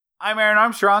I'm Aaron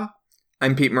Armstrong.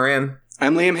 I'm Pete Moran.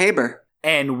 I'm Liam Haber.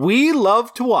 And we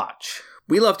love to watch.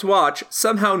 We love to watch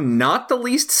somehow not the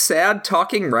least sad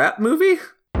talking rat movie.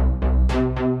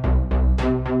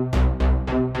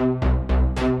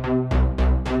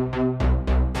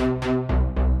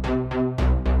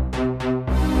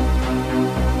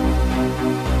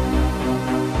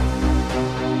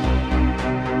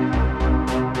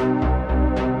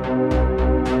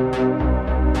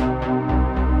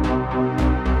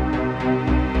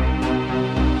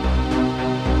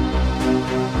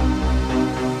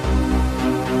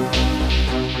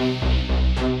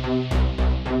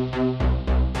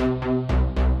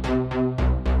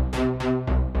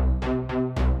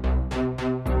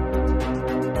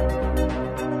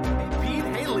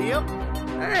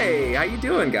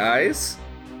 Guys,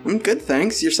 I'm good,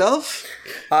 thanks. Yourself?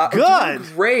 Good.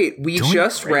 Great. We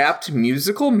just wrapped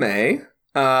Musical May,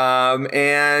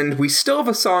 and we still have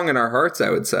a song in our hearts, I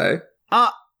would say.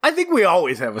 I think we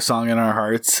always have a song in our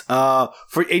hearts.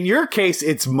 In your case,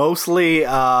 it's mostly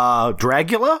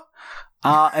Dragula,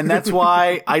 and that's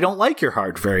why I don't like your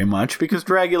heart very much, because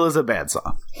Dragula is a bad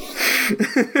song.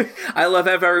 I love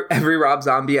every Rob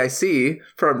Zombie I see,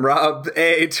 from Rob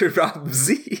A to Rob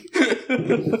Z.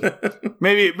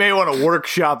 Maybe want to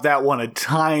workshop that one a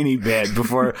tiny bit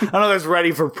before I know that's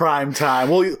ready for prime time.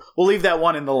 We'll leave that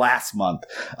one in the last month.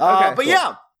 But cool.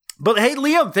 Yeah. But hey,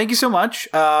 Liam, thank you so much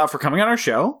for coming on our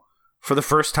show for the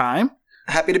first time.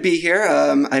 Happy to be here.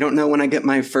 I don't know when I get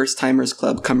my First Timers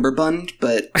Club cummerbund,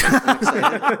 but I'm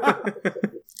excited.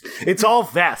 It's all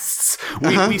vests.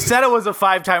 We said it was a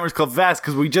 5-Timers Club vest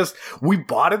because we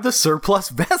bought at the surplus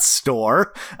vest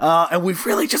store, and we've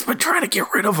really just been trying to get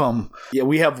rid of them. Yeah,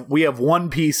 we have one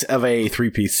piece of a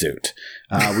 3-piece suit.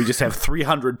 We just have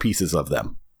 300 pieces of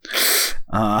them.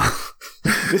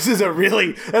 That's a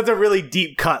really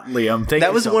deep cut, Liam.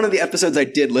 That was one of the episodes I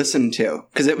did listen to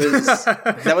because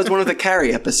that was one of the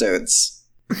Carrie episodes.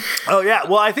 Oh yeah.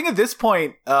 Well, I think at this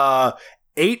point,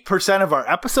 8% of our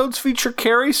episodes feature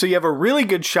Carrie, so you have a really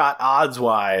good shot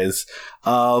odds-wise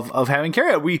of having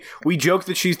Carrie. We joke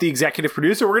that she's the executive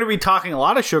producer. We're going to be talking a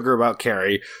lot of sugar about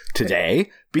Carrie today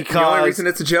because the only reason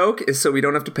it's a joke is so we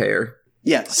don't have to pay her.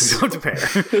 Yes. We don't have to pay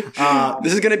her.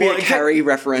 This is going to be a Carrie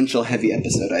referential heavy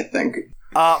episode, I think.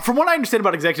 From what I understand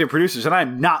about executive producers, and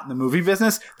I'm not in the movie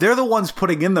business, they're the ones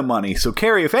putting in the money. So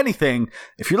Carrie, if anything,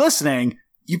 if you're listening,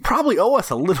 you probably owe us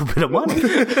a little bit of money.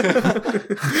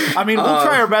 I mean, we'll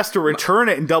try our best to return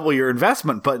it and double your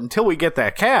investment, but until we get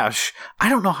that cash, I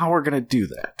don't know how we're going to do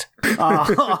that.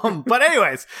 But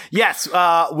anyways, yes,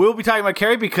 we'll be talking about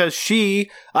Carrie because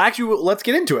let's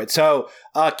get into it. So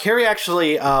Carrie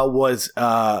actually was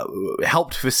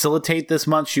helped facilitate this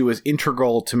month. She was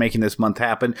integral to making this month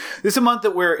happen. This is a month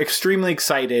that we're extremely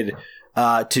excited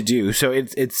to do. So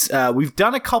it's we've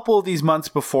done a couple of these months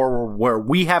before where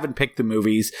we haven't picked the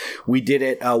movies. We did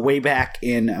it way back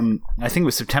in I think it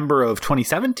was September of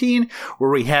 2017, where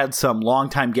we had some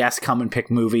longtime guests come and pick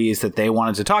movies that they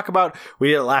wanted to talk about. We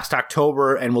did it last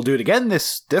October, and we'll do it again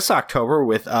this October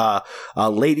with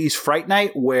Ladies Fright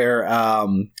Night, where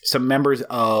some members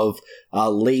of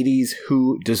Ladies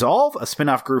Who Dissolve, a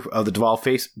spin-off group of the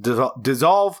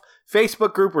Dissolve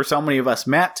Facebook group where so many of us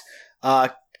met,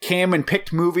 came and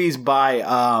picked movies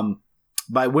by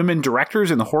women directors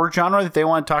in the horror genre that they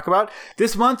want to talk about.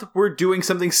 This month, we're doing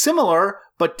something similar,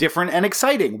 but different and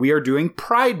exciting. We are doing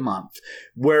Pride Month,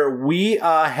 where we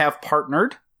have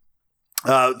partnered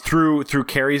through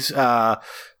Carrie's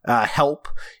help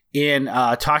in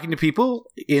talking to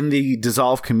people in the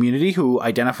Dissolve community who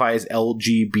identify as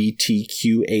LGBTQA+,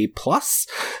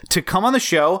 to come on the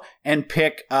show and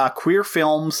pick queer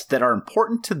films that are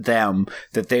important to them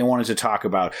that they wanted to talk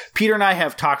about. Peter and I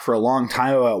have talked for a long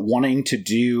time about wanting to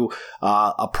do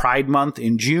a Pride Month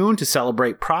in June to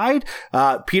celebrate Pride.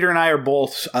 Peter and I are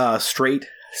both straight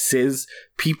cis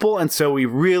people, and so we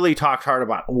really talked hard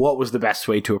about what was the best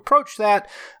way to approach that,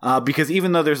 because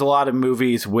even though there's a lot of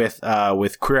movies with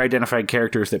queer identified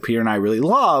characters that Peter and I really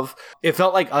love, it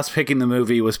felt like us picking the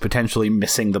movie was potentially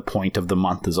missing the point of the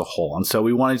month as a whole. And so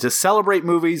we wanted to celebrate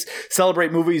movies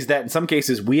that in some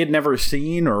cases we had never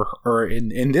seen or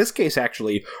in this case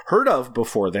actually heard of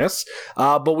before this,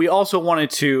 but we also wanted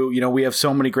to, we have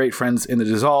so many great friends in the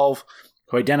Dissolve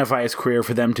who identify as queer,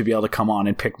 for them to be able to come on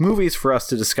and pick movies for us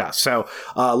to discuss. So,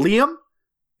 Liam,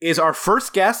 is our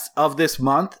first guest of this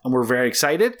month, and we're very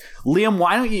excited. Liam,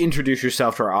 why don't you introduce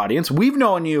yourself to our audience? We've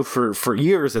known you for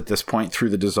years at this point through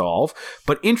The Dissolve,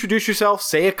 but introduce yourself,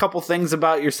 say a couple things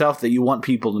about yourself that you want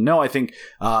people to know. I think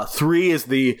 3 is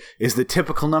the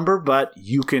typical number, but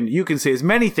you can say as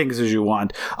many things as you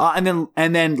want, and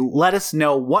then let us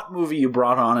know what movie you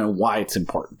brought on and why it's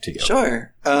important to you.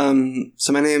 Sure.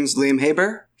 So my name's Liam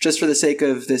Haber. Just for the sake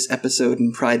of this episode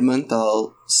in Pride Month,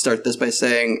 I'll start this by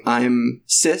saying I'm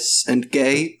cis and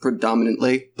gay,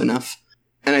 predominantly enough.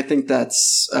 And I think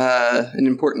that's an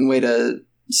important way to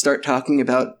start talking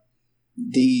about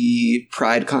the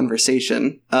Pride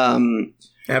conversation.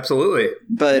 Absolutely.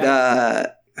 But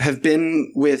have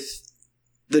been with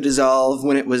The Dissolve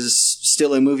when it was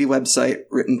still a movie website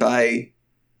written by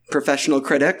professional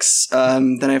critics.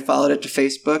 Then I followed it to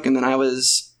Facebook, and then I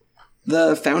was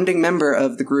the founding member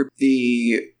of the group,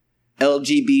 the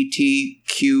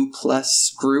LGBTQ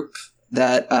plus group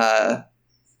that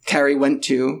Carrie went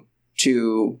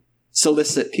to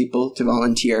solicit people to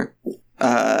volunteer.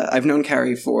 I've known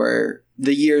Carrie for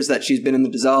the years that she's been in The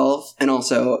Dissolve, and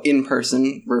also in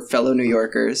person. We're fellow New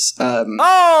Yorkers.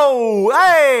 Oh,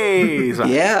 hey!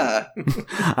 Sorry. Yeah.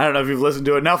 I don't know if you've listened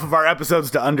to enough of our episodes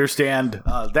to understand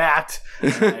that.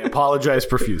 I apologize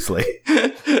profusely.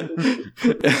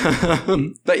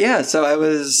 But yeah, so I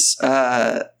was,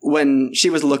 when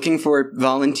she was looking for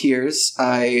volunteers,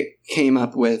 I came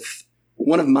up with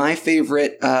one of my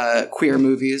favorite queer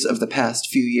movies of the past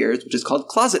few years, which is called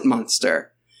Closet Monster,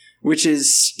 which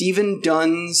is Stephen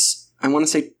Dunn's, I want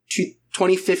to say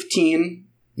 2015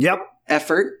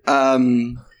 effort,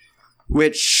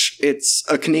 which it's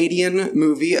a Canadian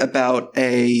movie about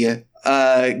a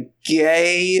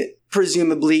gay,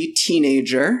 presumably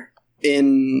teenager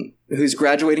who's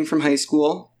graduating from high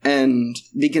school and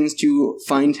begins to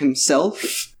find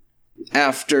himself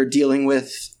after dealing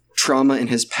with trauma in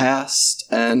his past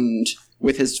and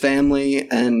with his family,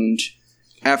 and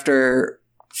after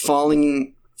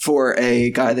falling for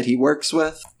a guy that he works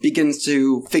with, begins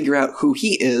to figure out who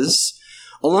he is,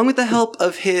 along with the help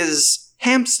of his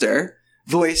hamster,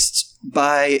 voiced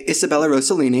by Isabella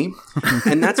Rossellini.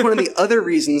 And that's one of the other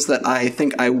reasons that I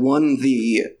think I won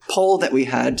the poll that we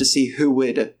had to see who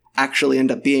would actually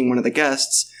end up being one of the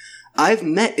guests. I've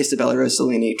met Isabella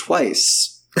Rossellini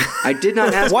twice. I did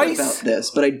not ask her about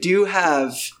this, but I do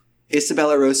have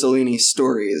Isabella Rossellini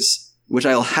stories, which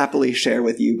I'll happily share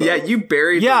with you both. Yeah, you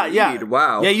buried the lead.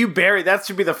 Wow. Yeah, you buried. That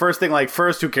should be the first thing. Like,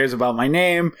 first, who cares about my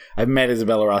name? I've met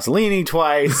Isabella Rossellini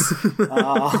twice.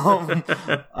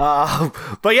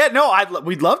 But yeah, no,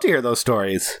 we'd love to hear those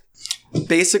stories.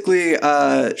 Basically,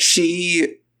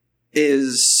 she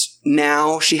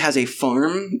has a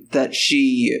farm that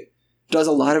she does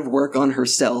a lot of work on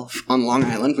herself on Long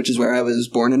Island, which is where I was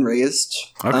born and raised.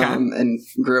 Okay. And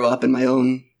grew up in my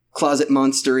own closet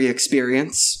monstery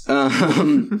experience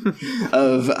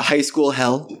of high school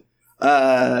hell.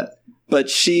 But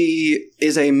she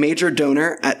is a major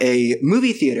donor at a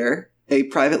movie theater, a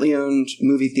privately owned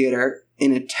movie theater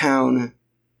in a town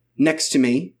next to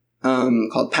me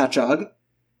called Patchogue.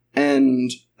 And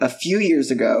a few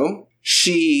years ago,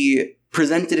 she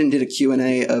presented and did a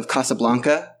Q&A of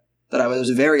Casablanca that I was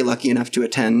very lucky enough to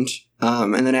attend.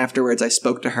 And then afterwards I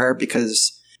spoke to her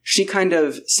because she kind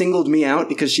of singled me out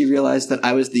because she realized that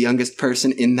I was the youngest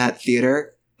person in that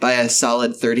theater by a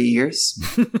solid 30 years.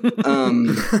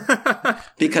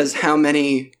 Because how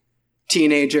many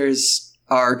teenagers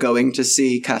are going to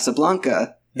see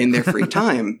Casablanca in their free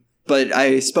time? But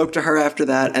I spoke to her after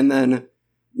that, and then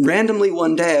randomly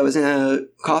one day I was in a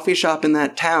coffee shop in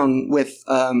that town with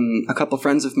a couple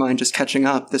friends of mine just catching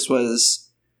up. This was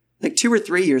like 2 or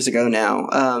 3 years ago now,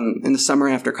 in the summer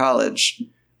after college.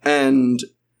 And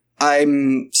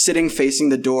I'm sitting facing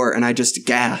the door and I just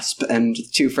gasp, and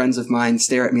 2 friends of mine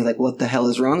stare at me like, what the hell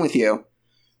is wrong with you?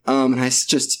 And I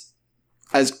just,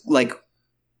 as like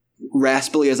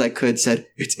raspily as I could, said,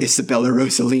 it's Isabella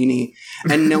Rossellini.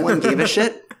 And no one gave a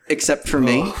shit except for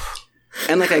me.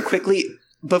 And like I quickly,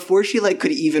 before she like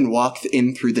could even walk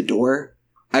in through the door,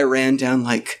 I ran down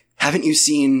like, haven't you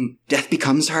seen Death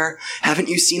Becomes Her? Haven't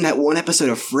you seen that one episode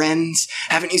of Friends?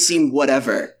 Haven't you seen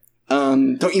whatever?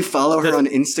 Don't you follow her on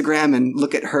Instagram and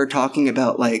look at her talking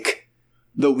about, like,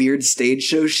 the weird stage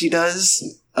shows she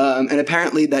does? And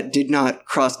apparently that did not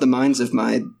cross the minds of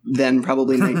my then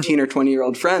probably 19 or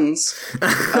 20-year-old friends.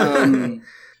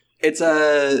 It's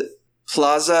a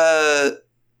Plaza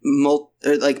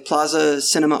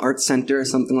Cinema Arts Center or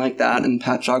something like that in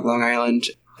Patchogue, Long Island.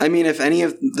 I mean, if any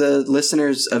of the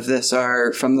listeners of this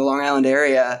are from the Long Island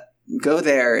area, go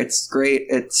there. It's great.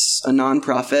 It's a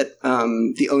nonprofit.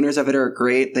 The owners of it are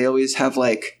great. They always have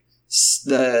like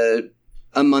the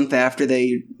a month after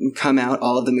they come out,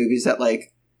 all of the movies that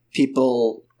like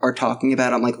people are talking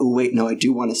about, I'm like, oh wait, no, I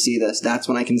do want to see this. That's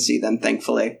when I can see them,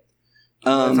 thankfully.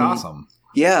 That's awesome.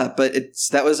 Yeah, but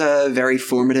that was a very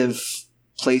formative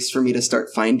place for me to start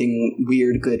finding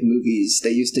weird, good movies. They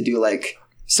used to do like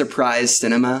surprise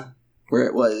cinema,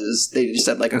 where they just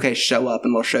said like, okay, show up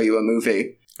and we'll show you a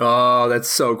movie. Oh, that's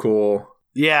so cool.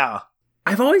 Yeah.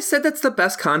 I've always said that's the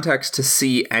best context to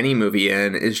see any movie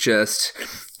in, is just,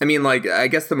 I mean, like, I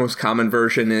guess the most common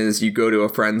version is you go to a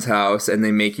friend's house and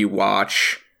they make you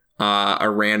watch a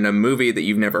random movie that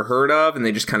you've never heard of, and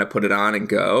they just kind of put it on and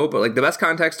go. But like the best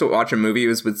context to watch a movie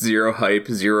is with zero hype,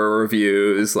 zero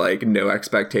reviews, like no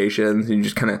expectations. You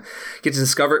just kind of get to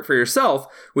discover it for yourself,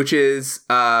 which was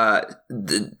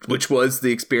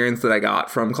the experience that I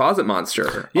got from Closet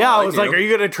Monster. Yeah, I was like, are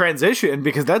you going to transition?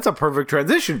 Because that's a perfect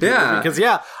transition. Yeah. Because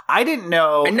I didn't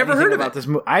know. I never heard of about this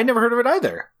movie. I never heard of it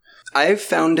either. I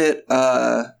found it.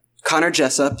 Connor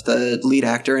Jessup, the lead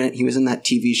actor in it, he was in that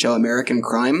TV show American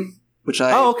Crime, which I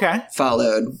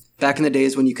followed back in the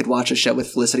days when you could watch a show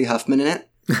with Felicity Huffman in it.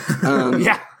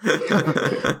 Yeah.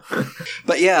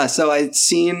 But yeah, so I'd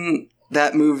seen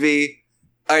that movie.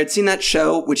 I'd seen that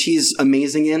show, which he's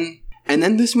amazing in. And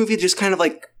then this movie just kind of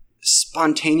like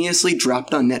spontaneously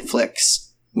dropped on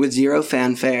Netflix with zero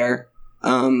fanfare.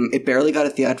 It barely got a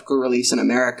theatrical release in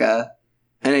America.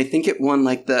 And I think it won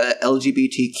like the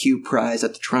LGBTQ prize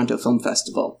at the Toronto Film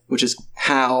Festival, which is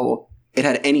how it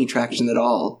had any traction at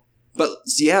all. But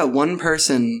yeah, one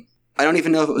person, I don't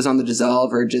even know if it was on the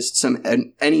Dissolve or just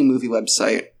any movie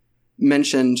website,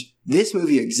 mentioned this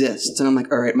movie exists. And I'm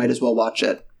like, all right, might as well watch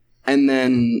it. And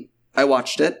then I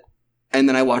watched it. And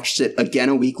then I watched it again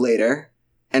a week later.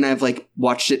 And I've like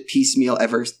watched it piecemeal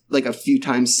like a few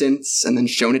times since, and then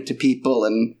shown it to people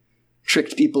and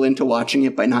tricked people into watching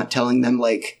it by not telling them,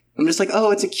 like, I'm just like, oh,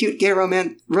 it's a cute gay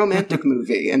romantic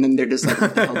movie. And then they're just like,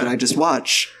 what the hell did I just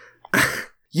watch?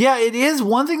 Yeah, it is.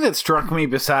 One thing that struck me,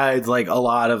 besides like a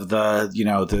lot of the,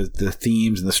 the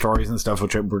themes and the stories and stuff,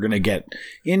 which we're going to get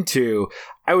into,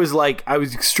 I was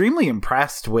extremely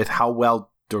impressed with how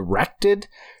well directed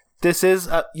this is.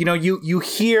 You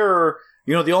hear,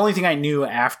 the only thing I knew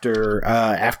after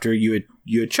you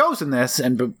had chosen this,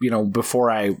 and before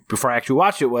I actually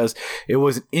watched it was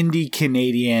an indie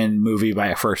Canadian movie by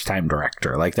a first time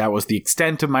director. Like that was the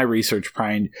extent of my research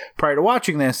prior to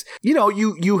watching this.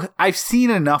 I've seen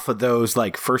enough of those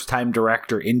like first time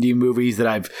director indie movies that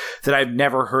I've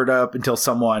never heard of until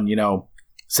someone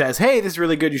says, hey, this is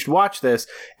really good, you should watch this.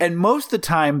 And most of the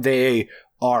time they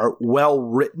are well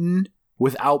written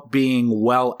without being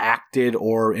well acted,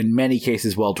 or in many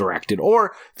cases well directed,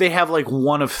 or they have like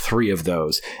one of three of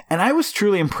those. And I was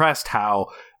truly impressed how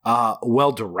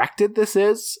well directed this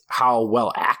is, how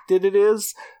well acted it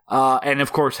is, and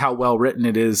of course how well written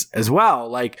it is as well.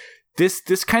 Like this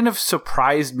kind of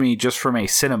surprised me just from a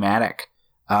cinematic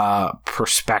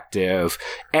perspective.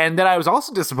 And then I was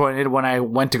also disappointed when I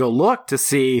went to go look to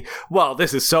see, well,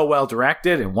 this is so well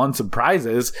directed and won some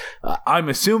prizes. I'm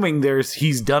assuming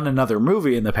he's done another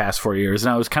movie in the past 4 years,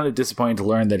 and I was kind of disappointed to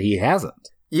learn that he hasn't.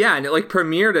 Yeah, and it like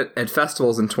premiered at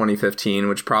festivals in 2015,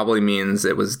 which probably means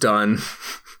it was done.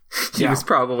 He was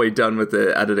probably done with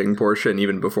the editing portion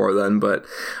even before then. But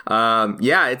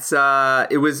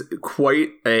it was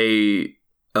quite a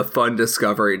fun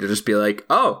discovery to just be like,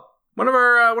 oh, one of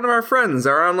our friends,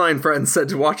 our online friends, said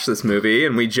to watch this movie,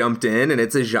 and we jumped in, and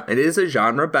it is a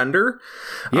genre bender.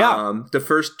 Yeah, the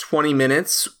first 20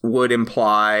 minutes would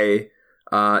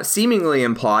seemingly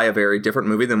imply a very different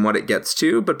movie than what it gets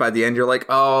to, but by the end you're like,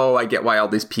 oh, I get why all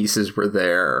these pieces were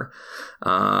there.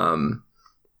 That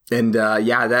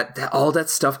all that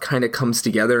stuff kind of comes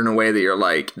together in a way that you're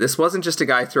like, this wasn't just a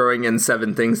guy throwing in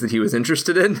 7 things that he was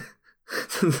interested in.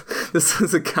 This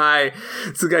is a guy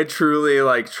truly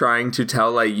like trying to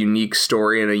tell a unique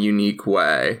story in a unique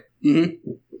way.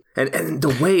 Mm-hmm. And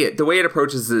the way it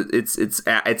approaches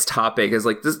its topic is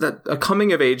like a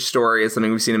coming of age story is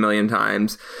something we've seen a million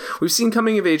times. We've seen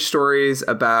coming of age stories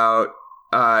about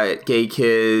gay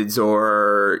kids,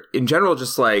 or in general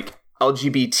just like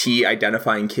LGBT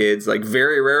identifying kids, like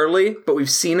very rarely, but we've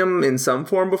seen them in some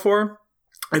form before.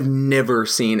 I've never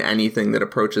seen anything that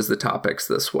approaches the topics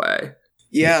this way.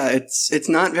 Yeah, it's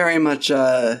not very much.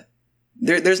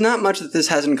 There's not much that this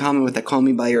has in common with the Call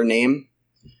Me by Your Name.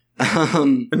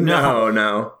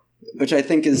 No. Which I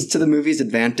think is to the movie's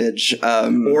advantage.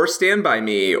 Or Stand By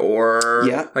Me, or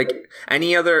like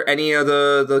any of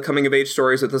the coming of age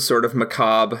stories with a sort of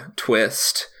macabre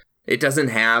twist. It doesn't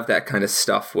have that kind of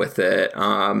stuff with it.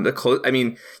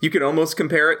 You can almost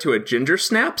compare it to a Ginger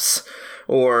Snaps,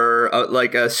 or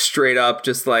like a straight up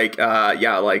just like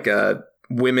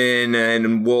women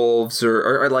and wolves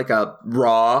or like a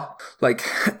Raw. Like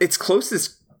its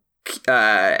closest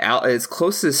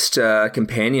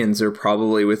companions are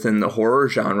probably within the horror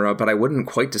genre, but I wouldn't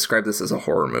quite describe this as a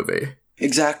horror movie.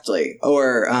 Exactly.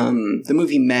 Or the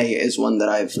movie May is one that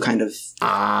I've kind of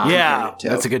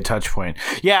that's a good touch point.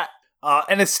 Yeah,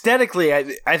 and aesthetically,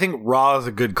 I think Raw is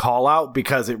a good call out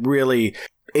because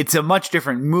it's a much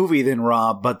different movie than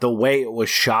Raw, but the way it was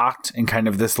shot and kind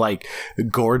of this like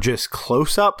gorgeous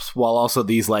close-ups while also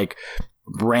these like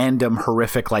random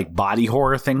horrific like body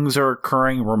horror things are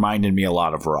occurring reminded me a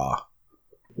lot of Raw.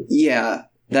 Yeah,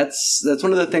 that's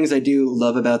one of the things I do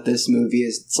love about this movie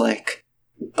is it's like,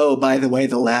 oh, by the way,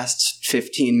 the last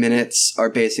 15 minutes are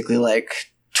basically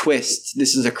like, twist,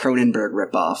 this is a Cronenberg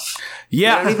ripoff.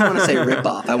 Yeah. I don't even want to say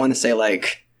ripoff. I want to say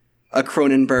like a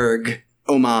Cronenberg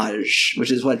homage,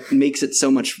 which is what makes it so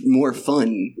much more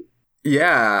fun.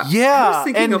 Yeah. Yeah. I was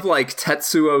thinking of like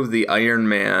Tetsuo the Iron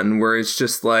Man, where it's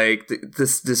just like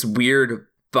this weird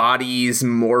bodies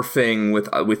morphing with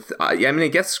I mean, I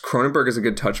guess Cronenberg is a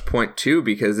good touch point too,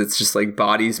 because it's just like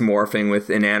bodies morphing with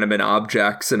inanimate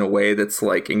objects in a way that's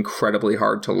like incredibly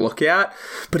hard to look at,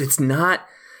 but it's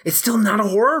still not a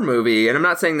horror movie. And I'm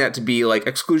not saying that to be like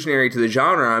exclusionary to the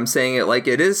genre. I'm saying it like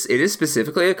it is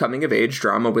specifically a coming of age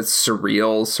drama with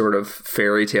surreal sort of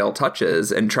fairy tale touches,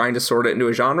 and trying to sort it into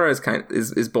a genre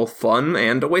is both fun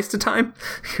and a waste of time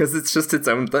because it's just its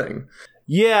own thing.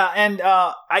 Yeah, and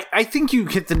I think you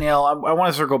hit the nail. I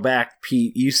want to circle back,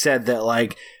 Pete. You said that,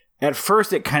 like, at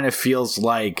first it kind of feels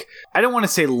like, I don't want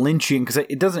to say Lynchian, because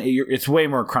it doesn't, it's way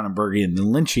more Cronenbergian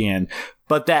than Lynchian,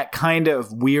 but that kind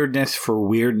of weirdness for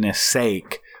weirdness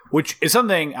sake, which is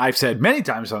something I've said many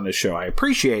times on this show I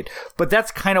appreciate, but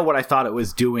that's kind of what I thought it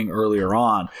was doing earlier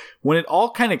on. When it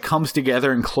all kind of comes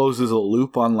together and closes a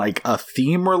loop on, like, a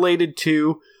theme related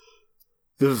to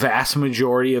the vast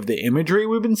majority of the imagery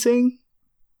we've been seeing,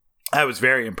 I was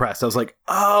very impressed. I was like,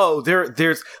 oh,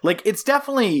 there's like, it's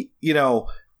definitely,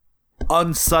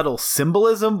 unsubtle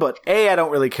symbolism, but A, I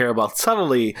don't really care about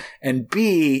subtlety, and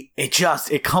B,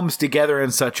 it comes together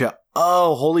in such a,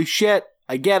 oh, holy shit,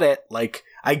 I get it. Like,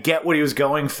 I get what he was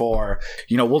going for.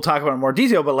 We'll talk about it in more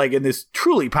detail, but like in this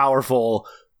truly powerful,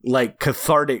 like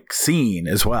cathartic scene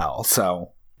as well.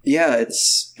 So yeah,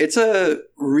 it's a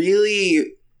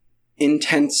really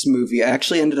intense movie. I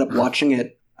actually ended up watching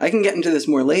it. I can get into this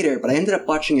more later, but I ended up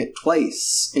watching it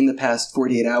twice in the past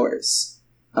 48 hours.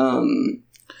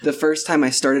 The first time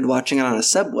I started watching it on a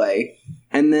subway,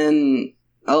 and then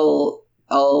I'll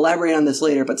elaborate on this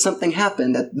later, but something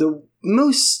happened at the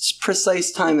most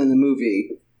precise time in the movie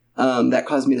that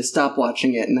caused me to stop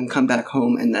watching it and then come back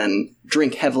home and then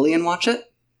drink heavily and watch it.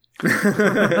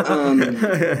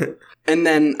 And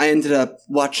then I ended up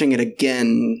watching it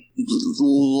again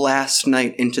last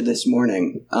night into this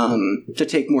morning to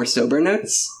take more sober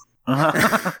notes.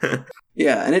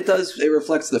 Yeah, and it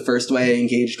reflects the first way I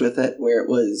engaged with it, where it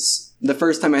was, the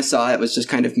first time I saw it was just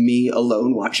kind of me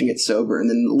alone watching it sober, and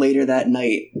then later that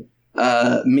night,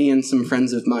 me and some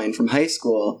friends of mine from high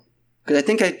school, because I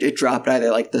think it dropped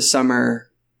either like the summer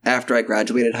after I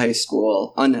graduated high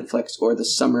school on Netflix or the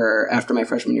summer after my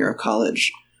freshman year of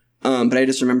college. But I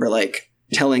just remember like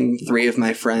telling 3 of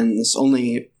my friends,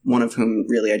 only one of whom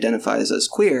really identifies as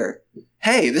queer,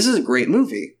 hey, this is a great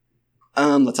movie.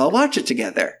 Let's all watch it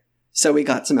together. So we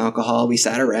got some alcohol, we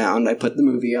sat around, I put the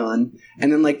movie on, and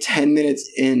then like 10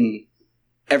 minutes in,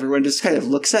 everyone just kind of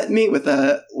looks at me with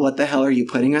a, what the hell are you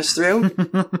putting us through?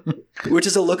 Which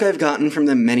is a look I've gotten from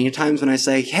them many times when I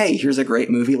say, hey, here's a great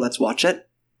movie, let's watch it.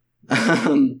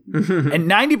 And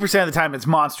 90% of the time it's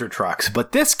monster trucks,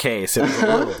 but this case it was a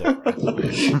little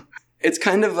different. It's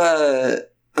kind of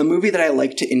a movie that I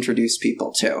like to introduce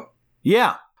people to.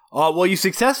 Yeah. Well, you've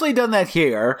successfully done that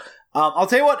here. I'll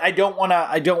tell you what, I don't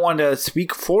want to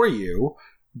speak for you,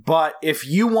 but if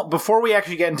you want, before we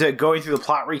actually get into going through the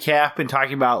plot recap and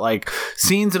talking about like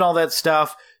scenes and all that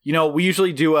stuff, we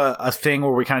usually do a thing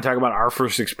where we kind of talk about our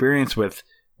first experience with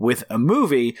a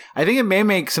movie. I think it may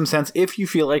make some sense if you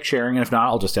feel like sharing, and if not,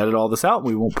 I'll just edit all this out.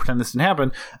 We won't pretend this didn't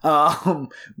happen.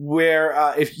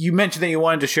 If you mentioned that you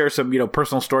wanted to share some,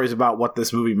 personal stories about what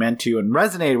this movie meant to you and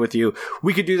resonated with you,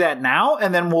 we could do that now,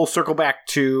 and then we'll circle back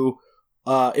to,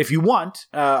 if you want,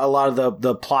 a lot of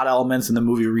the plot elements and the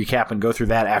movie recap and go through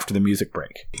that after the music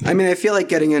break. I mean, I feel like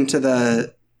getting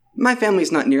into my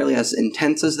family's not nearly as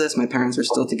intense as this. My parents are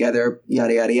still together,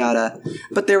 yada, yada, yada.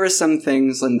 But there were some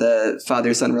things in the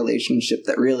father-son relationship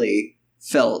that really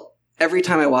felt, every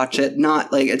time I watch it, not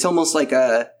like, it's almost like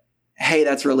a, hey,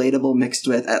 that's relatable mixed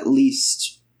with at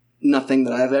least nothing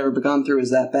that I've ever gone through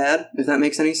is that bad, if that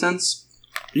makes any sense.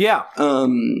 Yeah.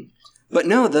 But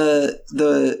no,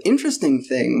 the interesting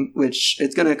thing, which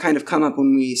it's going to kind of come up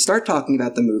when we start talking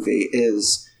about the movie,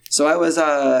 is so I was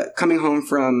coming home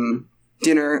from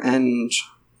dinner and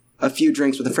a few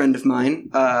drinks with a friend of mine.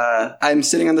 I'm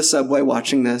sitting on the subway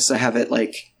watching this. I have it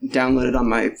like downloaded on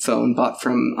my phone, bought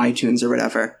from iTunes or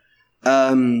whatever.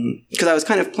 Because I was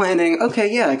kind of planning,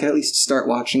 okay, yeah, I could at least start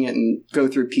watching it and go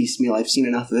through piecemeal. I've seen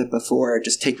enough of it before.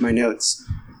 Just take my notes.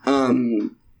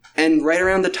 And right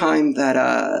around the time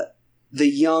that the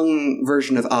young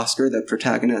version of Oscar, the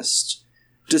protagonist,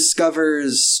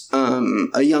 discovers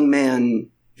a young man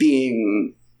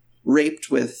being raped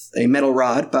with a metal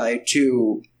rod by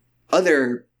three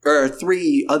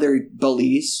other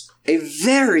bullies, a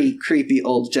very creepy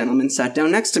old gentleman sat down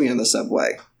next to me on the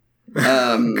subway.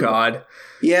 God.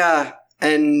 Yeah,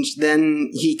 and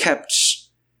then he kept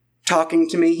talking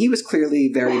to me. He was clearly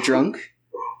very drunk.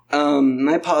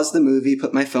 I paused the movie,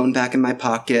 put my phone back in my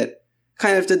pocket,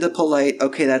 kind of did the polite,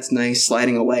 okay, that's nice,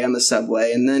 sliding away on the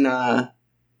subway, and then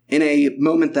in a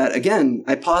moment that, again,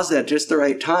 I paused at just the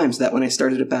right time so that when I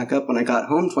started it back up when I got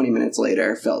home 20 minutes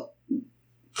later, felt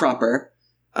proper.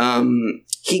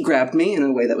 He grabbed me in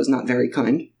a way that was not very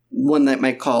kind, one that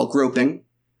might call groping,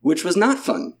 which was not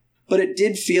fun. But it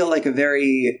did feel like a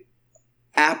very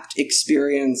apt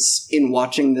experience in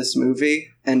watching this movie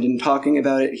and in talking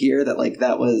about it here, that like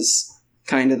that was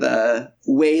kind of the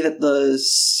way that the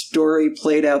story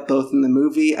played out both in the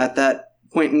movie at that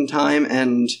point in time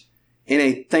and in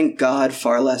a, thank God,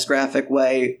 far less graphic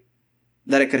way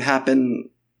that it could happen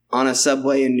on a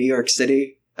subway in New York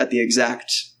City at the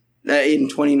exact, in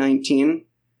 2019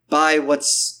 by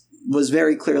was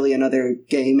very clearly another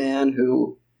gay man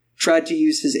who tried to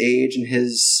use his age and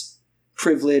his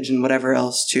privilege and whatever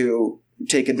else to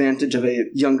take advantage of a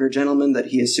younger gentleman that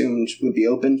he assumed would be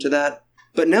open to that.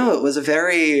 But no, it was a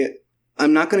very...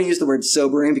 I'm not going to use the word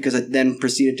sobering because it then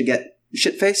proceeded to get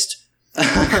shit-faced.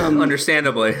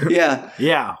 Understandably. Yeah.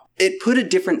 Yeah. It put a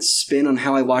different spin on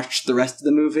how I watched the rest of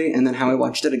the movie and then how I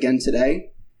watched it again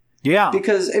today. Yeah.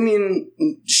 Because, I mean,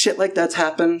 shit like that's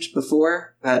happened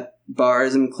before at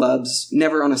bars and clubs,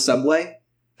 never on a subway,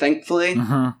 thankfully.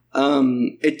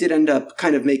 It did end up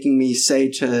kind of making me say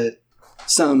to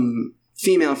some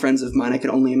female friends of mine, I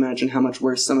can only imagine how much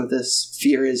worse some of this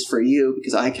fear is for you,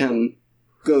 because I can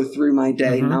go through my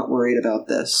day not worried about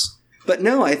this. But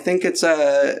no, I think it's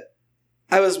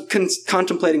I was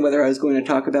contemplating whether I was going to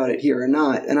talk about it here or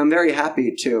not, and I'm very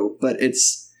happy to, but it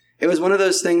was one of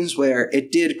those things where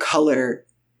it did color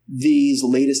these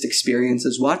latest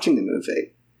experiences watching the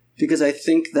movie. Because I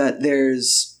think that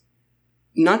there's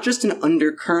not just an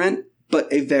undercurrent,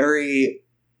 but a very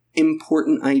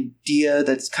important idea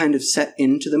that's kind of set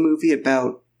into the movie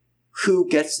about who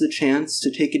gets the chance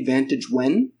to take advantage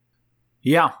when.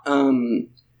 Yeah.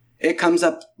 It comes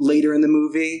up later in the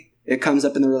movie. It comes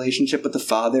up in the relationship with the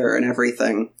father and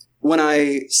everything. When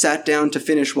I sat down to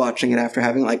finish watching it after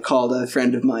having like called a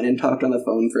friend of mine and talked on the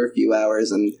phone for a few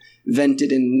hours and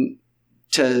vented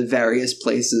into various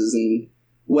places and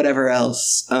whatever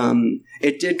else,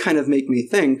 it did kind of make me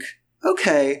think,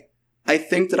 okay, I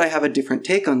think that I have a different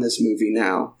take on this movie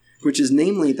now, which is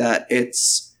namely that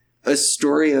it's a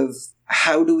story of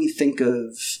how do we think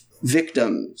of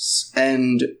victims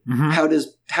and how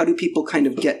do people kind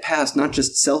of get past not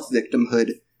just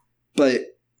self-victimhood,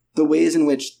 but the ways in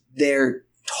which they're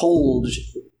told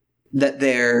that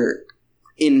they're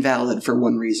invalid for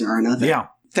one reason or another. Yeah.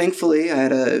 Thankfully, I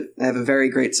have a very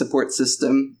great support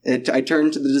system. I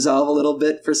turned to the Dissolve a little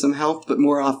bit for some help, but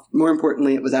more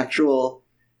importantly, it was actual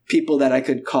people that I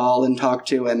could call and talk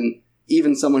to, and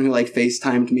even someone who like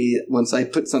FaceTimed me once I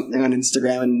put something on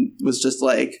Instagram and was just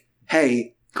like,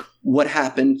 hey, what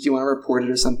happened? Do you want to report it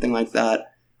or something like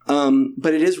that?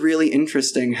 But it is really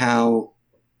interesting how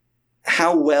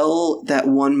well that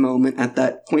one moment at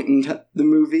that point in the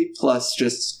movie, plus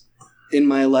just in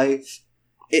my life,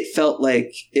 it felt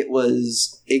like it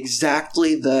was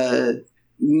exactly the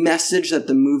message that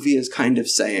the movie is kind of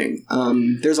saying.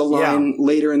 There's a line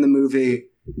later in the movie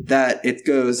that it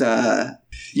goes,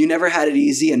 you never had it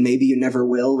easy and maybe you never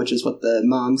will, which is what the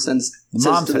mom says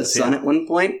to the son at one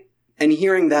point. And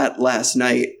hearing that last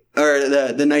night, or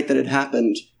the night that it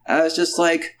happened, I was just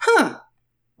like,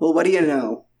 well, what do you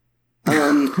know?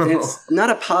 And it's not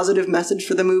a positive message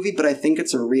for the movie, but I think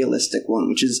it's a realistic one,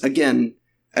 which is, again,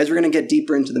 as we're going to get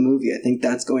deeper into the movie, I think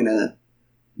that's going to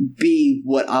be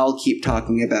what I'll keep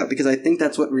talking about, because I think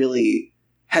that's what really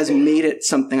has made it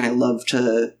something I love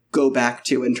to go back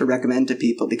to and to recommend to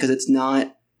people, because it's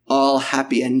not all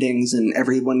happy endings and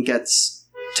everyone gets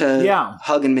to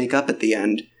hug and make up at the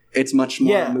end. It's much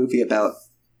more a movie about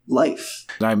life.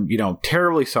 I'm,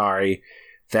 terribly sorry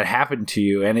that happen to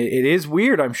you. And it is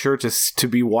weird, I'm sure, to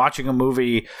be watching a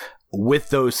movie with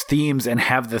those themes and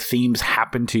have the themes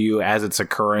happen to you as it's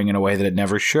occurring in a way that it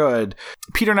never should.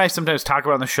 Peter and I sometimes talk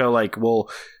about on the show, like,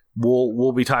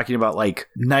 we'll be talking about like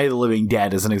Night of the Living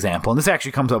Dead as an example. And this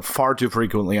actually comes up far too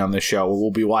frequently on this show.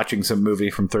 We'll be watching some movie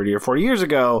from 30 or 40 years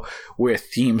ago with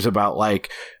themes about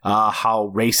like how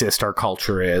racist our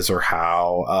culture is, or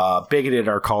how bigoted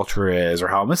our culture is, or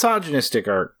how misogynistic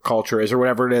our culture is, or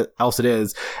whatever else it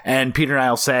is. And Peter and I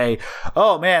will say,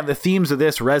 oh man, the themes of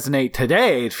this resonate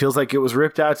today. It feels like it was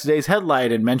ripped out today's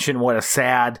headline, and mention what a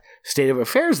sad state of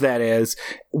affairs that is.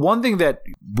 One thing that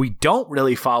we don't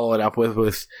really follow it up with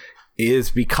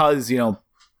is because, you know,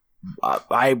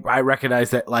 I recognize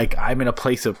that like I'm in a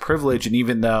place of privilege, and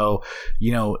even though,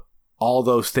 you know, all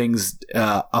those things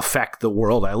affect the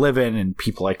world I live in and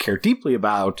people I care deeply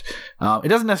about, it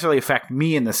doesn't necessarily affect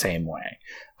me in the same way.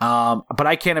 But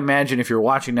I can't imagine if you're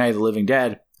watching Night of the Living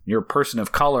Dead, you're a person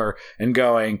of color, and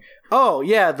going, oh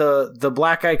yeah, the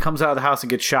black guy comes out of the house and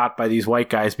gets shot by these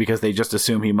white guys because they just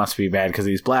assume he must be bad because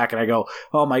he's black. And I go,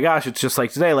 oh my gosh, it's just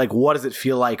like today. Like, what does it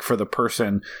feel like for the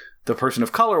person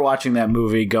of color watching that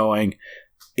movie going,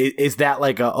 is that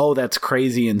like oh, that's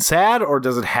crazy and sad? Or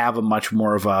does it have a much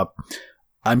more of a,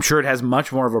 I'm sure it has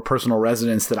much more of a personal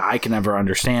resonance that I can ever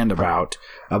understand about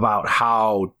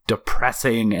how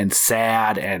depressing and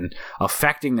sad and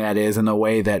affecting that is, in a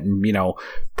way that, you know,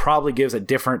 probably gives a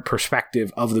different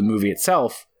perspective of the movie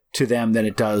itself to them than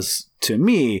it does to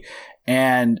me.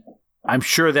 And I'm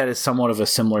sure that is somewhat of a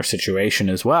similar situation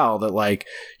as well, that like,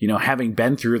 you know, having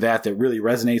been through that really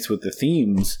resonates with the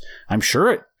themes, I'm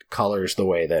sure it colors the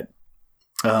way that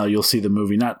you'll see the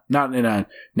movie, not in a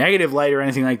negative light or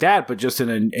anything like that, but just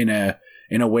in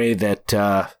a way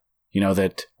that you know,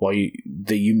 that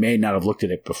you may not have looked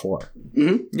at it before.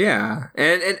 Mm-hmm. Yeah,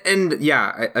 and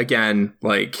yeah, again,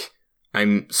 like,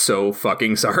 I'm so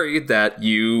fucking sorry that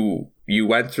you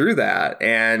went through that,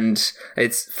 and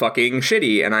it's fucking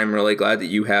shitty, and I'm really glad that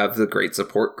you have the great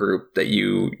support group that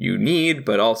you need,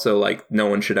 but also, like, no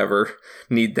one should ever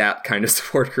need that kind of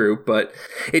support group. But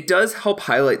it does help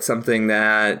highlight something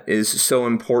that is so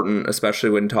important, especially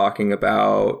when talking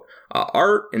about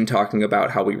art and talking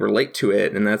about how we relate to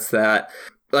it, and that's that,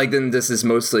 like, then this is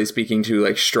mostly speaking to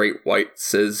like straight white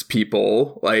cis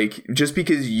people, like, just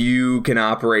because you can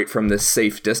operate from this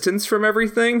safe distance from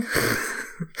everything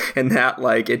and that,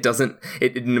 like,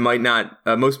 it might not,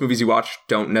 most movies you watch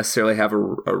don't necessarily have a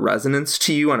resonance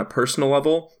to you on a personal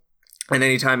level. And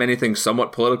anytime anything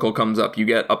somewhat political comes up, you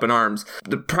get up in arms.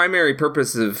 The primary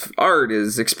purpose of art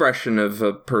is expression of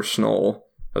a personal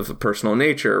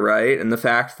nature, right? And the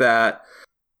fact that,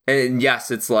 and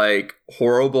yes, it's like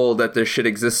horrible that this shit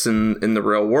exists in the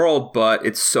real world, but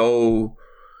it's so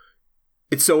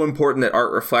important that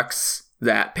art reflects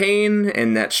that pain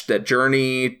and that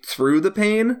journey through the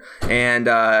pain. And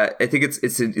I think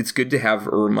it's good to have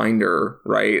a reminder,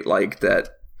 right? Like, that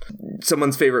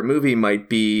someone's favorite movie might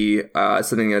be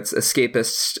something that's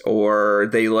escapist, or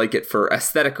they like it for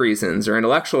aesthetic reasons or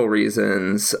intellectual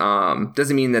reasons.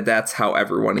 Doesn't mean that that's how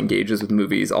everyone engages with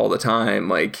movies all the time.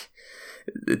 Like,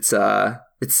 it's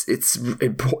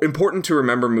important to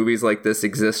remember movies like this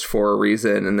exist for a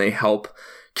reason, and they help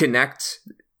connect.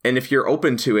 And if you're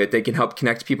open to it, they can help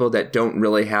connect people that don't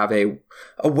really have a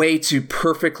way to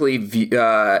perfectly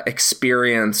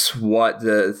experience what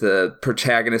the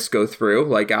protagonists go through.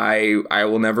 Like, I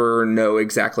will never know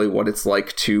exactly what it's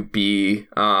like to be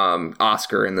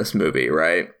Oscar in this movie,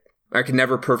 right? I can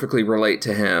never perfectly relate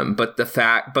to him, but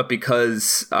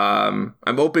because I'm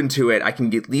open to it, I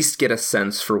can at least get a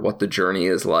sense for what the journey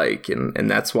is like,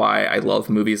 and that's why I love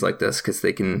movies like this, because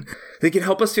they can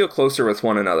help us feel closer with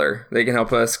one another. They can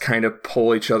help us kind of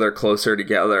pull each other closer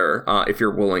together, if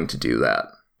you're willing to do that.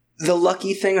 The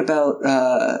lucky thing about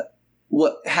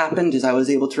what happened is I was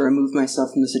able to remove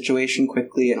myself from the situation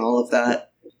quickly and all of that,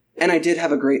 and I did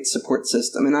have a great support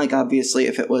system. And like, obviously,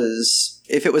 if it was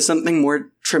something more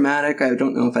traumatic, I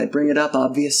don't know if I'd bring it up.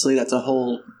 Obviously, that's a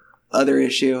whole other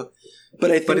issue.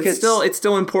 But I think it's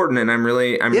still important, and I'm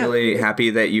really happy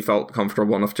that you felt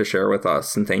comfortable enough to share with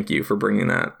us, and thank you for bringing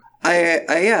that.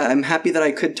 I'm happy that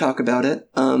I could talk about it.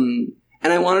 And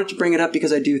I wanted to bring it up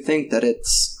because I do think that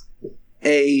it's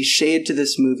a shade to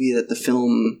this movie that the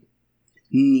film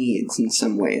needs in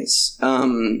some ways.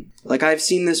 Like, I've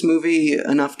seen this movie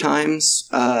enough times.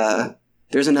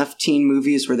 There's enough teen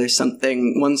movies where there's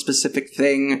one specific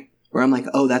thing where I'm like,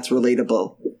 oh, that's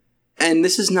relatable. And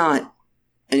this is not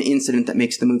an incident that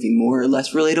makes the movie more or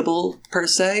less relatable, per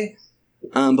se.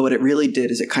 But what it really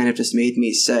did is it kind of just made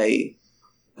me say,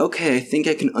 okay, I think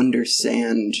I can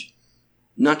understand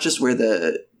not just where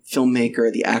the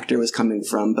filmmaker, the actor was coming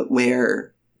from, but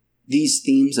where these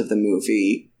themes of the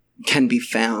movie can be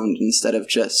found instead of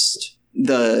just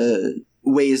the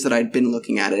ways that I'd been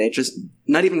looking at it. It just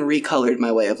not even recolored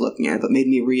my way of looking at it, but made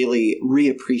me really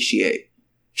reappreciate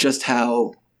just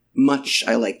how much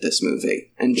I like this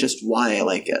movie and just why I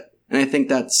like it. And I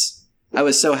think I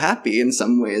was so happy in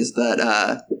some ways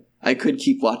that I could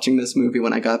keep watching this movie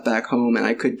when I got back home, and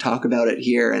I could talk about it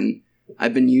here, and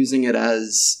I've been using it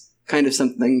as kind of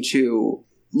something to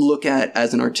look at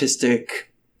as an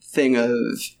artistic thing of,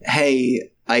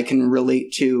 hey, I can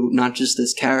relate to not just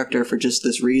this character for just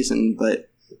this reason, but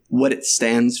what it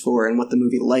stands for and what the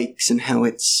movie likes and how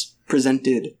it's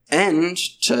presented. And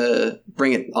to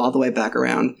bring it all the way back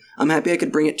around, I'm happy I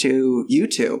could bring it to you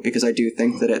two, because I do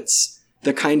think that it's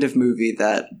the kind of movie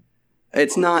that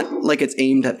it's not like it's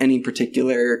aimed at any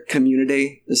particular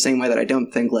community, the same way that I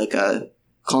don't think like a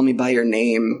Call Me By Your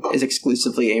Name is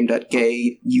exclusively aimed at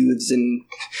gay youths in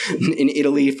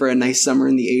Italy for a nice summer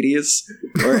in the 80s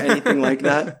or anything like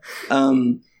that.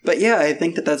 But yeah, I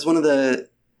think that that's one of the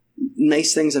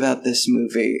nice things about this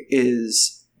movie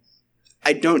is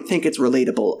I don't think it's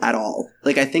relatable at all.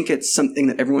 Like, I think it's something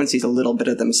that everyone sees a little bit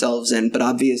of themselves in, but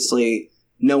obviously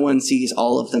no one sees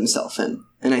all of themselves in.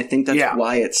 And I think that's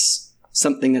why it's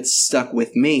something that's stuck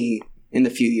with me in the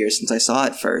few years since I saw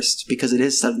it first, because it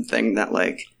is something that,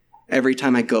 like, every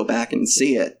time I go back and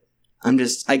see it,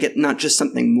 I get not just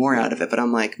something more out of it, but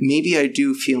I'm like, maybe I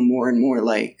do feel more and more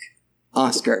like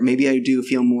Oscar. Maybe I do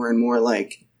feel more and more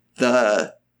like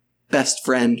the best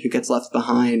friend who gets left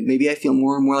behind. Maybe I feel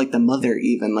more and more like the mother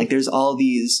even. Like, there's all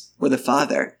these, or the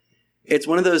father. It's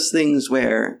one of those things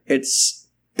where it's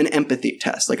an empathy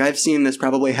test. Like, I've seen this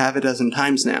probably half a dozen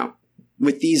times now.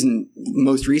 With these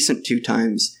most recent 2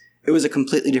 times, it was a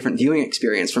completely different viewing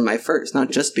experience from my first,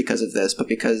 not just because of this, but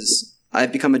because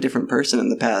I've become a different person in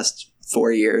the past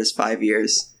 4 years, 5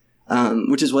 years,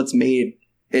 which is what's made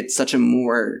it such a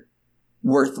more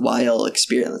worthwhile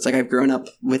experience. Like, I've grown up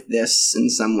with this in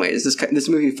some ways. This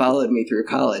movie followed me through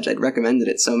college. I'd recommended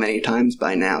it so many times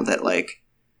by now that, like,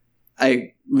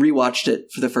 I rewatched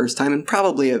it for the first time in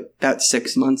probably about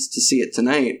 6 months to see it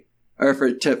tonight, or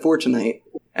for tonight.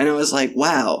 And I was like,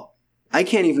 wow, I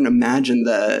can't even imagine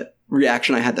the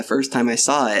reaction I had the first time I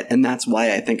saw it. And that's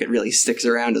why I think it really sticks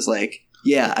around as like,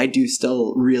 yeah, I do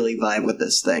still really vibe with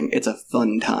this thing. It's a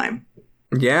fun time.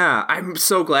 Yeah, I'm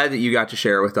so glad that you got to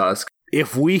share it with us.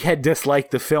 If we had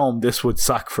disliked the film, this would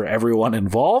suck for everyone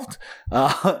involved.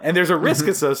 And there's a risk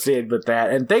associated with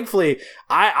that. And thankfully,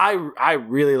 I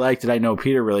really liked it. I know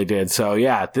Peter really did. So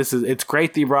yeah, it's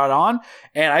great that you brought it on.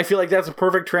 And I feel like that's a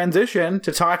perfect transition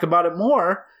to talk about it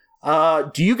more.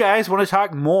 Do you guys want to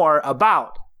talk more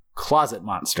about Closet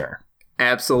Monster?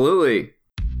 Absolutely.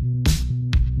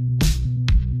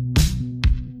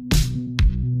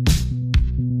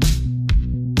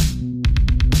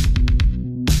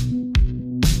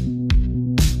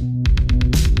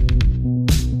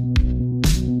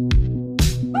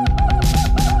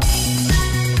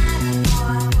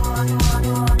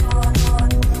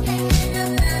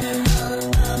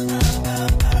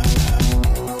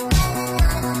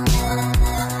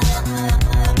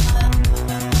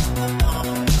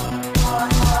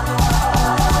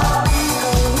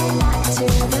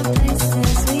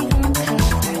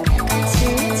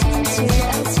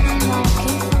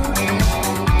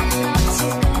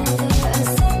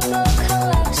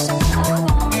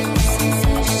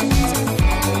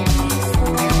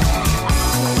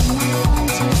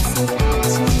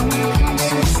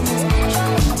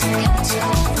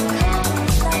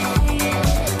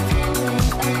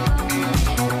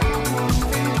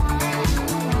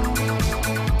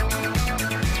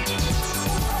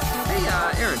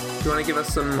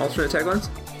 Alternate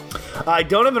taglines? I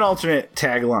don't have an alternate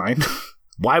tagline.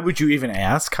 Why would you even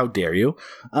ask? How dare you?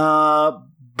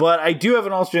 But I do have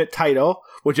an alternate title,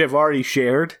 which I've already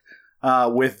shared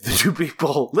with the 2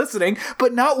 people listening,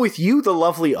 but not with you, the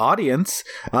lovely audience.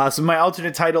 So my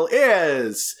alternate title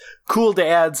is Cool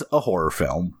Dads, a horror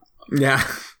film. Yeah.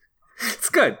 It's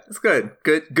good. It's good.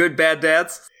 Good bad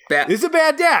dads. It's a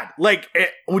bad dad. Like,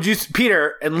 would you,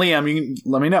 Peter and Liam, you can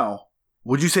let me know.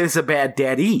 Would you say it's a bad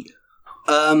daddy?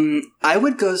 I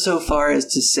would go so far as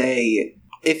to say,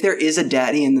 if there is a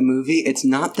daddy in the movie, it's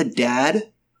not the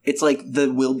dad. It's like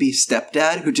the will-be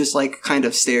stepdad who just like kind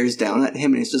of stares down at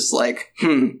him and is just like,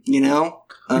 you know?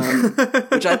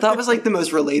 Which I thought was like the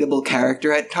most relatable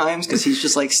character at times, because he's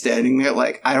just like standing there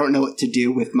like, I don't know what to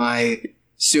do with my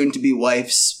soon-to-be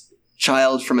wife's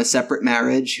child from a separate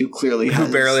marriage who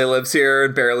barely lives here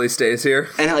and barely stays here.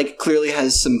 And like clearly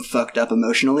has some fucked up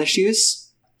emotional issues.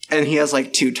 and he has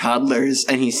like 2 toddlers,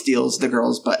 and he steals the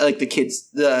girl's bike. Like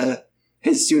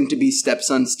his soon-to-be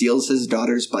stepson steals his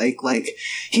daughter's bike. Like,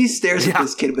 he stares at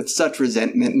this kid with such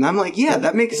resentment, and I'm like, yeah,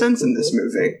 that makes sense in this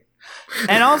movie.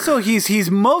 And also,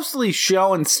 he's mostly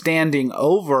shown standing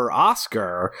over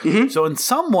Oscar. Mm-hmm. So in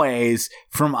some ways,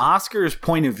 from Oscar's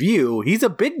point of view, he's a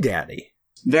big daddy.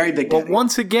 Very big daddy. But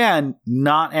once again,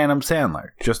 not Adam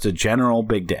Sandler. Just a general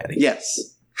big daddy.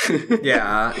 Yes.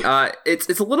 Yeah.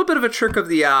 It's a little bit of a trick of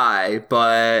the eye,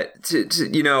 but,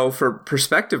 for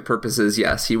perspective purposes,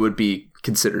 yes, he would be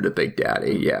considered a big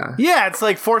daddy. Yeah. Yeah, it's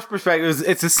like forced perspective.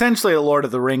 It's essentially a Lord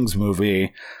of the Rings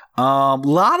movie. A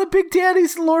lot of big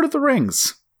daddies in Lord of the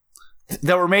Rings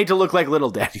that were made to look like little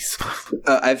daddies.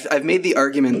 I've made the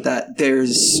argument that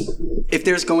if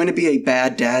there's going to be a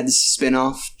Bad Dads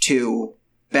spinoff to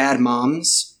Bad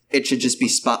Moms, it should just be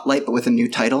Spotlight, but with a new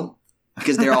title,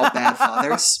 because they're all bad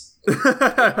fathers.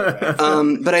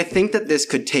 But I think that this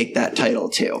could take that title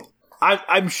too.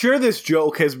 I'm sure this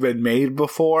joke has been made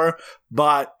before,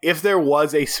 but if there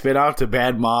was a spinoff to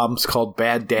Bad Moms called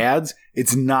Bad Dads,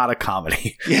 it's not a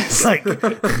comedy. Yes. like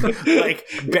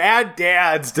Bad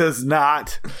Dads does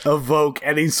not evoke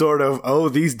any sort of, oh,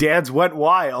 these dads went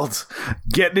wild,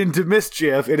 getting into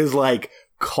mischief. It is like,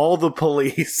 call the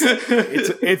police.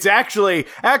 It's actually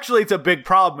it's a big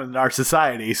problem in our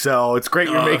society. So it's great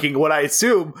you're making what I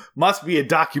assume must be a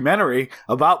documentary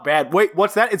about Wait,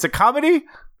 what's that? It's a comedy?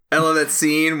 I love that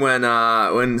scene when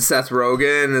Seth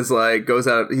Rogen is like, goes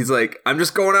out, he's like, I'm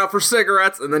just going out for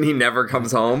cigarettes, and then he never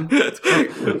comes home. It's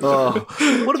great.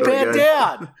 What a bad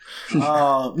dad.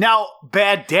 Now,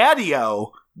 Bad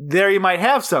Daddy-O, there you might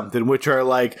have something, which are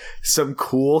like some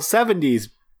cool 70s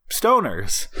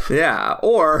stoners. Yeah,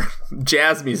 or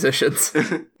jazz musicians.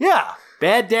 Yeah.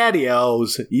 Bad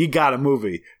Daddy-O's, you got a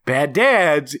movie. Bad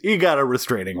Dads, you got a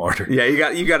restraining order. Yeah,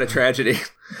 you got a tragedy.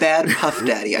 Bad Puff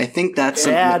Daddy. I think that's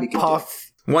something that we can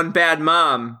Puff. do. One bad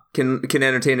mom can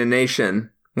entertain a nation.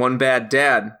 One bad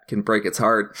dad can break its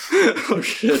heart. Oh,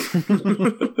 shit.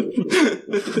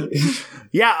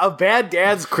 Yeah, a Bad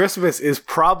Dad's Christmas is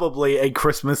probably a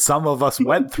Christmas some of us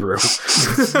went through.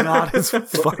 It's not as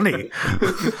funny.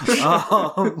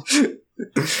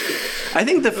 I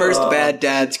think the first Bad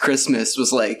Dad's Christmas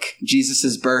was like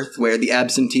Jesus' birth, where the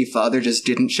absentee father just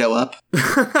didn't show up.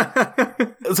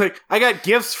 It's like, I got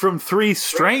gifts from 3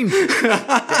 strangers,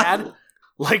 Dad.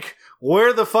 Like,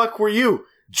 where the fuck were you?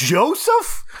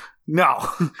 Joseph? No.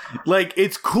 Like,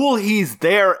 it's cool he's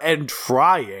there and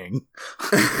trying.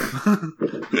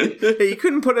 Hey, you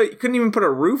couldn't even put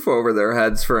a roof over their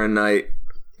heads for a night.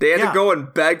 They had to go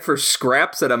and beg for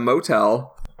scraps at a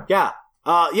motel. Yeah.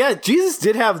 Jesus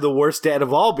did have the worst dad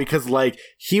of all, because, like,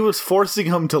 he was forcing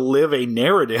him to live a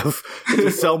narrative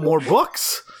to sell more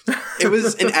books. It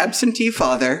was an absentee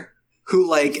father who,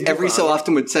 like, every so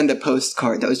often would send a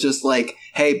postcard that was just like,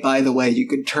 hey, by the way, you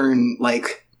could turn,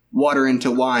 like, water into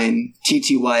wine,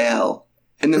 TTYL,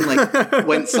 and then, like,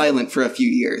 went silent for a few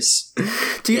years.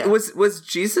 Was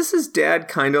Jesus' dad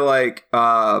kind of like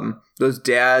those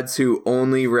dads who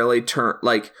only really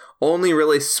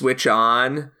switch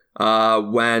on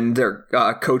when they're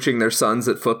coaching their sons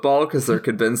at football because they're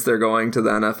convinced they're going to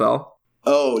the NFL?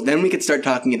 Oh, then we could start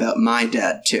talking about my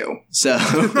dad too. So,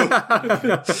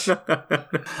 I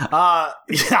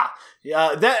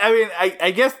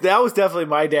guess that was definitely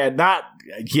my dad.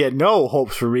 He had no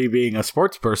hopes for me being a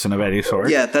sports person of any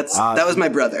sort. Yeah, that was my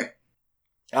brother.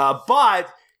 But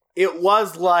it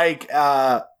was like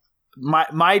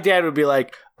my dad would be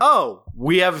like, oh,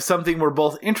 we have something we're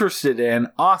both interested in.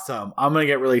 Awesome. I'm going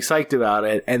to get really psyched about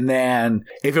it. And then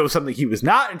if it was something he was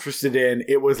not interested in,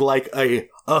 it was like a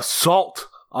assault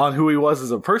on who he was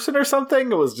as a person or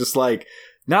something. It was just like,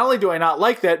 not only do I not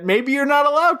like that, maybe you're not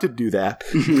allowed to do that.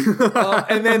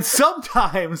 And then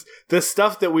sometimes the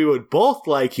stuff that we would both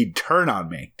like, he'd turn on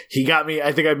me. He got me,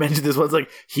 I think I mentioned this once,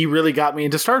 like, he really got me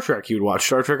into Star Trek. He would watch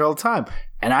Star Trek all the time.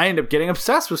 And I ended up getting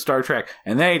obsessed with Star Trek.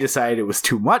 And then he decided it was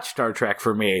too much Star Trek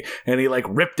for me. And he, like,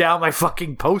 ripped down my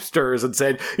fucking posters and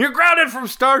said, you're grounded from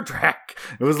Star Trek.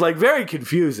 It was, like, very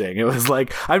confusing. It was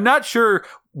like, I'm not sure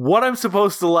what I'm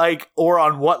supposed to like or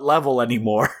on what level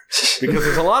anymore. Because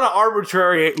there's a lot of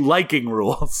arbitrary liking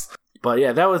rules. But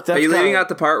yeah, that's Are you leaving out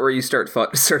the part where you started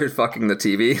fucking the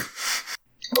TV?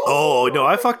 Oh, no,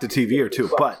 I fucked a TV or two,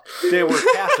 but they were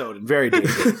cathoed and very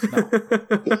dangerous.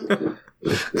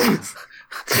 No.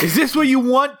 Is this what you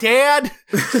want, Dad?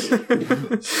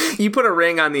 You put a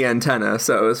ring on the antenna,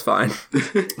 so it was fine.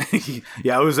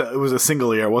 Yeah, it was a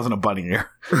single ear. It wasn't a bunny ear.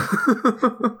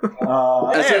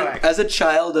 As a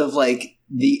child of, like,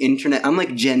 the internet, I'm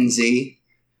like Gen Z.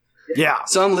 Yeah.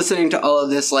 So I'm listening to all of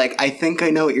this like, I think I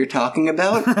know what you're talking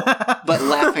about, but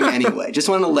laughing anyway. Just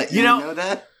want to let you know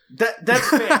that. That's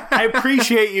fair. I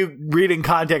appreciate you reading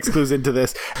context clues into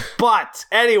this. But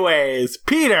anyways,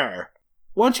 Peter,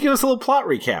 why don't you give us a little plot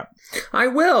recap? I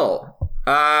will.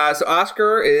 So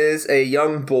Oscar is a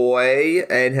young boy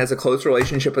and has a close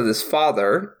relationship with his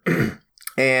father.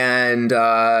 And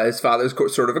his father's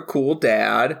sort of a cool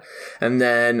dad. And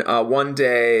then one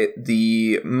day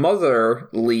the mother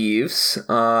leaves,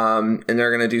 and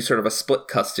they're going to do sort of a split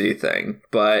custody thing.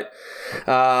 But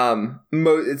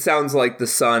it sounds like the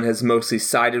son has mostly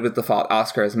sided with the father.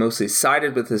 Oscar has mostly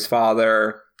sided with his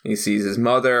father. He sees his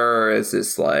mother as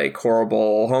this like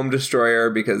horrible home destroyer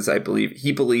because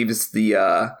he believes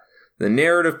the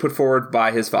narrative put forward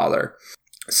by his father.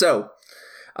 So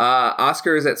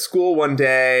Oscar is at school one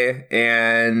day,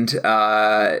 and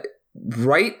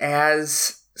right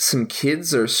as some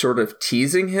kids are sort of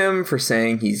teasing him for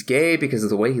saying he's gay because of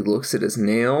the way he looks at his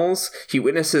nails, he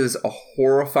witnesses a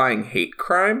horrifying hate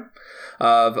crime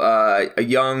of a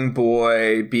young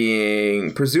boy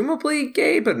being presumably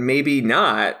gay, but maybe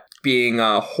not, being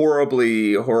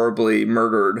horribly, horribly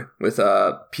murdered with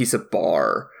a piece of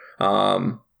bar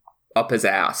up his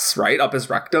ass, right? Up his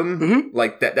rectum. Mm-hmm.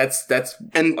 Like that's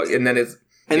and then it's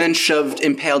and then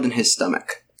impaled in his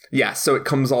stomach. Yeah, so it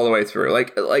comes all the way through.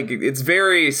 Like it's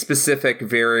very specific,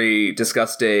 very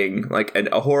disgusting, like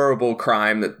a horrible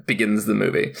crime that begins the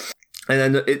movie.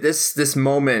 And then this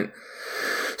moment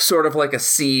sort of like a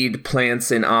seed plants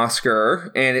in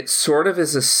Oscar, and it sort of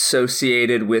is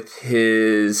associated with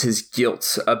his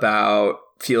guilt about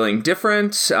feeling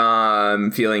different,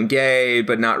 feeling gay,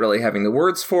 but not really having the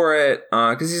words for it,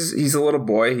 because he's a little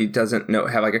boy. He doesn't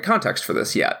have like a context for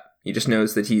this yet. He just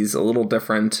knows that he's a little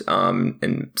different,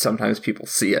 and sometimes people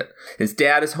see it. His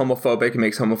dad is homophobic and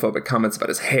makes homophobic comments about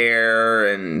his hair,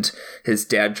 and his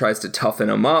dad tries to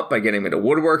toughen him up by getting him into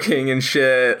woodworking and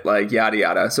shit, like yada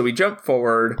yada. So we jump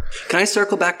forward. Can I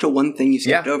circle back to one thing you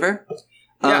skipped over?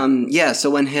 So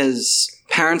when his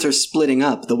parents are splitting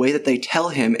up, the way that they tell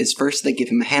him is first they give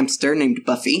him a hamster named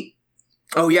Buffy.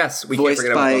 Oh yes, we can't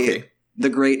forget about Buffy. Voiced by the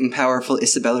great and powerful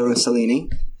Isabella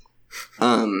Rossellini.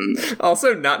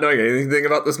 Also, not knowing anything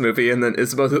about this movie, and then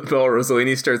Isabella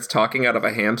Rossellini starts talking out of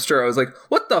a hamster. I was like,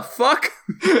 "What the fuck?"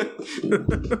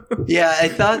 Yeah, I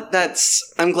thought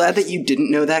I'm glad that you didn't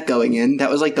know that going in. That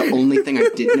was like the only thing I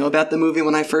did know about the movie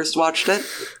when I first watched it.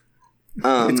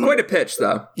 It's quite a pitch,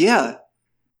 though. Yeah.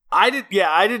 I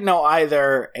didn't know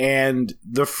either, and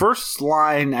the first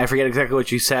line, I forget exactly what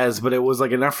she says, but it was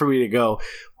like enough for me to go,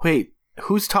 wait,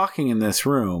 who's talking in this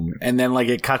room? And then like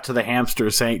it cut to the hamster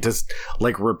saying, just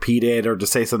like repeat it or to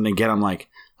say something again. I'm like,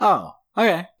 oh,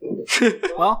 okay.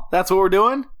 Well, that's what we're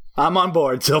doing. I'm on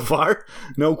board so far.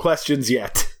 No questions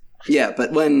yet. Yeah,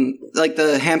 but when like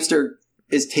the hamster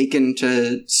is taken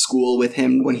to school with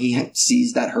him when he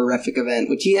sees that horrific event,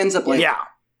 which he ends up like... Yeah.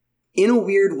 In a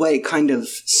weird way, kind of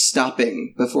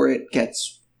stopping before it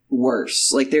gets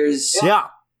worse. Like there's... Yeah.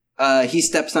 He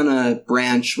steps on a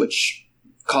branch, which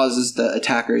causes the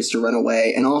attackers to run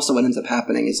away. And also what ends up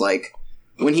happening is like,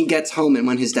 when he gets home and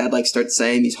when his dad like starts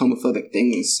saying these homophobic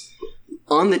things,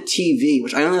 on the TV,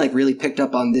 which I only like really picked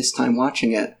up on this time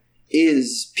watching it,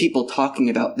 is people talking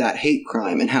about that hate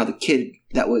crime and how the kid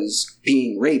that was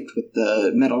being raped with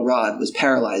the metal rod was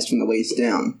paralyzed from the waist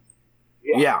down.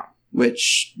 Yeah.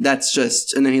 Which, that's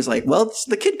just... And then he's like, well,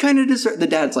 the kid kind of deserved... The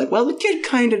dad's like, well, the kid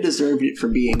kind of deserved it for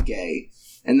being gay.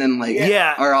 And then, like,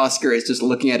 our Oscar is just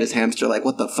looking at his hamster like,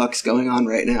 what the fuck's going on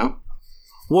right now?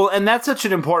 Well, and that's such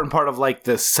an important part of, like,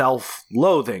 the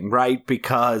self-loathing, right?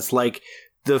 Because, like,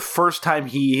 the first time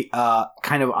he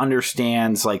kind of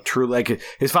understands, like, true... Like,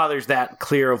 his father's that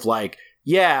clear of, like,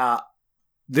 yeah...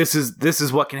 This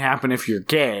is what can happen if you're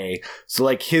gay. So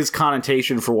like his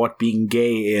connotation for what being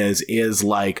gay is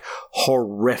like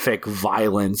horrific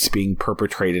violence being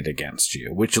perpetrated against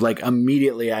you, which like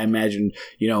immediately I imagine,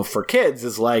 for kids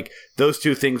is like those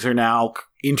two things are now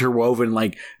interwoven,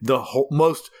 like the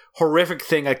most horrific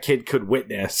thing a kid could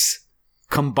witness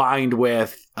combined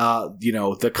with,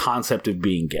 the concept of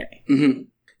being gay. Mm-hmm.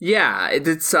 Yeah,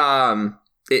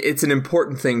 it's an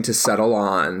important thing to settle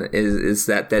on is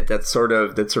that sort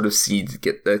of seed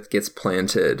that gets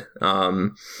planted,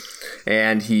 and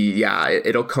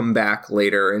it'll come back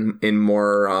later in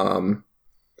more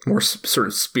sort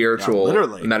of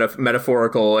spiritual,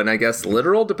 metaphorical, and I guess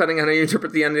literal, depending on how you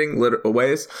interpret the ending,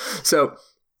 ways. So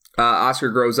Oscar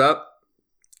grows up.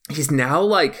 He's now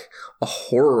like a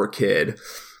horror kid.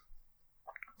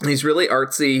 He's really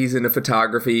artsy. He's into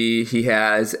photography. He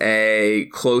has a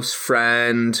close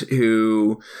friend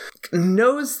who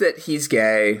knows that he's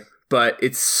gay, but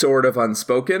it's sort of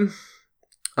unspoken.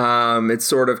 It's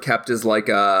sort of kept as like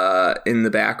a in the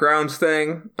background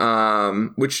thing,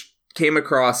 which came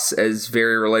across as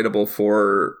very relatable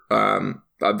for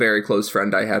a very close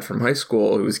friend I had from high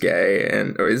school who was gay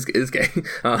or is gay,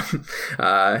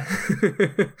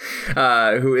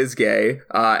 who is gay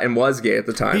and was gay at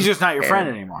the time. He's just not your friend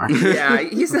anymore. Yeah,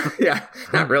 he's not. Yeah,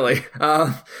 not really.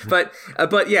 But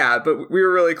we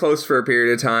were really close for a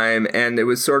period of time, and it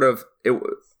was sort of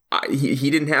he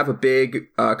didn't have a big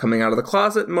coming out of the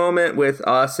closet moment with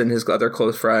us and his other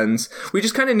close friends. We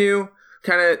just kind of knew.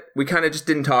 We kind of just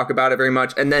didn't talk about it very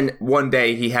much. And then one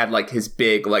day he had like his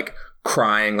big like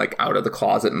crying like out of the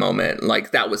closet moment.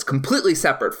 Like that was completely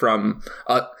separate from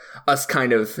us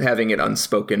kind of having it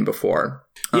unspoken before.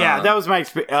 Yeah, that was my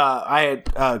experience. I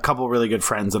had a couple really good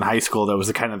friends in high school that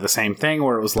was kind of the same thing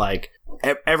where it was like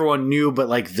everyone knew, but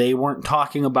like they weren't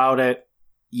talking about it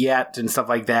yet and stuff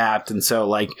like that. And so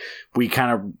like we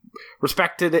kind of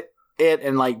respected it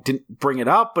and like didn't bring it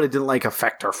up, but it didn't like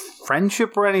affect our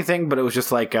friendship or anything. But it was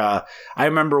just like I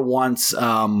remember once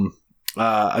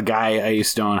a guy I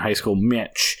used to know in high school,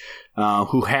 Mitch,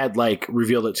 who had like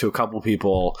revealed it to a couple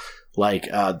people. Like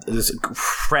this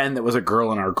friend that was a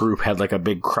girl in our group had like a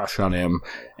big crush on him,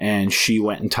 and she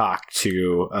went and talked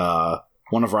to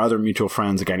one of our other mutual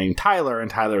friends, a guy named Tyler,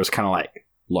 and Tyler was kind of like,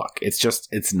 "Look,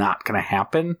 it's not going to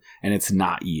happen, and it's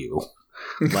not you."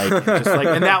 Like, just like,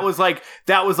 and that was like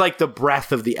the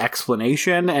breadth of the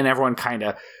explanation, and everyone kind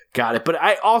of got it. But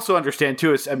I also understand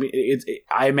too.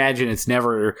 I imagine it's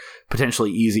never potentially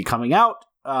easy coming out,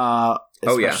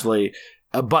 especially.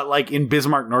 But like in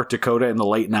Bismarck, North Dakota, in the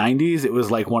late '90s, it was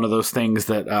like one of those things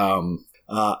that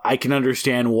I can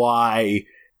understand why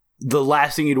the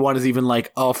last thing you'd want is even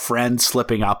like a friend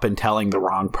slipping up and telling the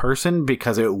wrong person,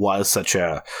 because it was such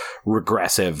a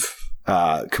regressive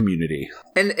community.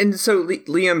 And so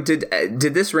Liam,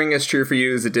 did this ring as true for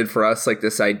you as it did for us? Like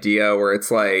this idea where it's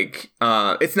like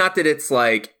it's not that it's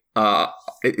like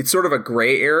it's sort of a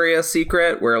gray area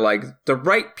secret where like the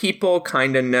right people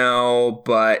kind of know,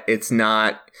 but it's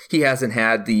not, he hasn't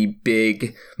had the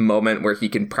big moment where he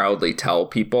can proudly tell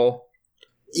people.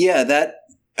 Yeah,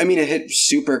 it hit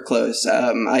super close.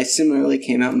 I similarly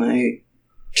came out my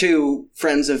two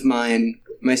friends of mine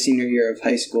my senior year of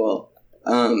high school.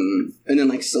 And then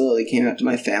like slowly came out to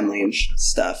my family and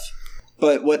stuff.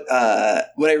 But what I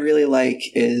really like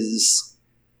is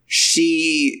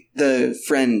the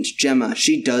friend Gemma,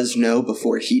 she does know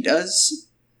before he does.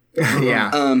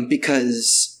 Yeah.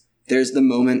 Because there's the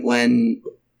moment when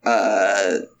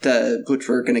which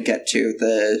we're gonna get to,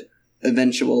 the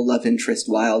eventual love interest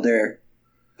Wilder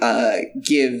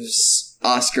gives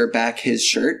Oscar back his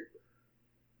shirt,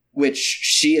 which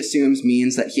she assumes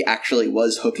means that he actually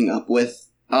was hooking up with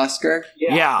Oscar.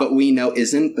 Yeah. But we know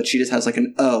isn't, but she just has like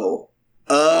an oh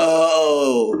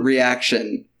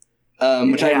reaction,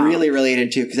 which I really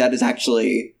related to, because that is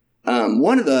actually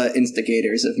one of the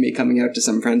instigators of me coming out to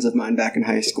some friends of mine back in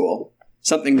high school.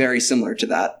 Something very similar to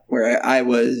that, where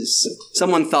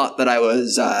someone thought that I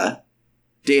was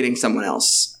dating someone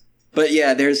else. But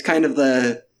yeah, there's kind of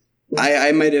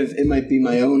it might be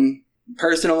my own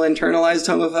personal internalized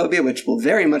homophobia, which will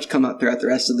very much come up throughout the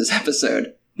rest of this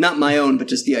episode. Not my own, but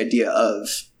just the idea of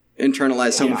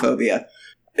internalized homophobia.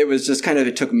 Yeah.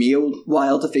 It took me a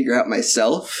while to figure out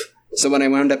myself. So when I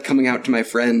wound up coming out to my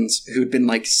friends who'd been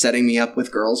like setting me up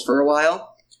with girls for a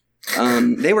while,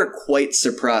 they were quite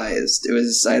surprised.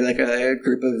 I had like a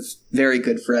group of very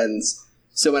good friends.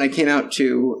 So when I came out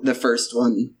to the first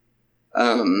one,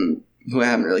 who I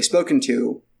haven't really spoken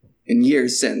to in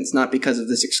years since, not because of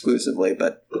this exclusively,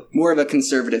 but more of a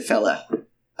conservative fella.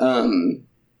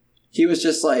 He was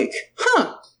just like,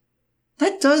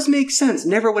 that does make sense.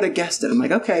 Never would have guessed it. I'm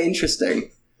like, okay,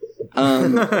 interesting.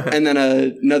 And then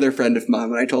another friend of mine,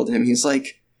 when I told him, he's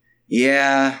like,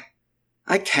 yeah,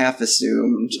 I half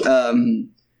assumed.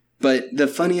 But the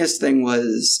funniest thing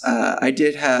was, I'm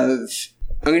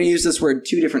going to use this word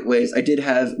two different ways. I did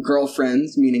have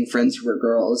girlfriends, meaning friends who were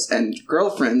girls, and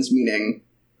girlfriends, meaning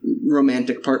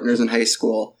romantic partners in high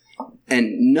school,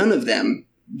 and none of them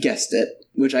guessed it,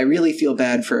 which I really feel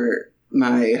bad for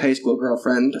my high school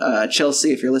girlfriend,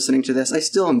 Chelsea. If you're listening to this, I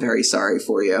still am very sorry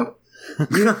for you.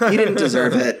 You didn't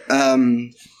deserve it.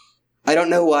 I don't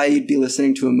know why you'd be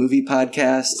listening to a movie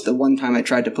podcast. The one time I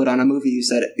tried to put on a movie, you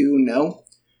said, "Ooh, no."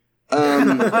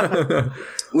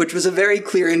 Which was a very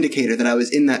clear indicator that I was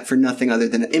in that for nothing other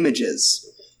than images.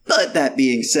 But that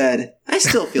being said, I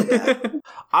still feel bad.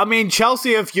 I mean,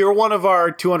 Chelsea, if you're one of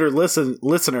our 200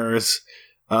 listeners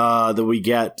that we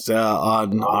get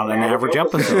on an average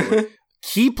episode,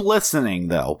 Keep listening,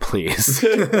 though, please.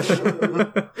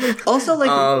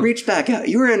 Also, reach back out.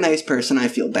 You were a nice person. I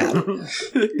feel bad.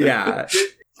 Yeah.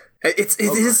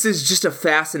 This is just a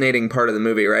fascinating part of the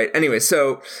movie, right? Anyway,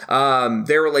 so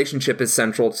their relationship is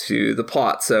central to the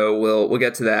plot, so we'll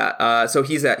get to that. So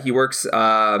he works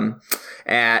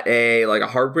at a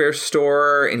hardware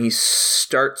store, and he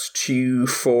starts to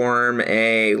form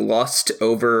a lust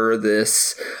over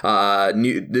this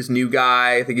new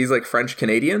guy. I think he's like French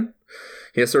Canadian.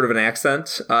 He has sort of an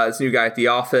accent. This new guy at the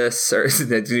office, or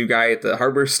this new guy at the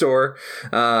hardware store,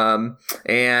 and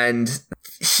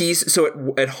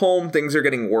at home, things are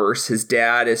getting worse. His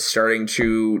dad is starting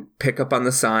to pick up on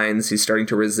the signs. He's starting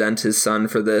to resent his son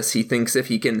for this. He thinks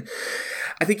he can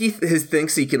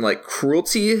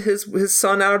cruelty his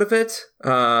son out of it.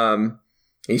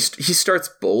 He starts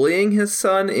bullying his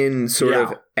son in sort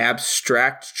of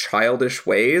abstract, childish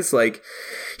ways. Like,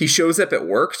 he shows up at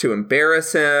work to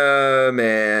embarrass him,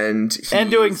 and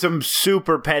doing some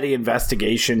super petty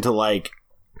investigation to like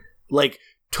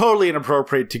totally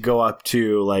inappropriate to go up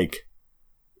to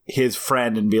his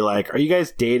friend and be like, "Are you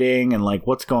guys dating? And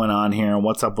what's going on here? And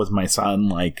what's up with my son?"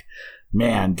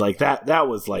 Man, that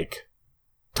was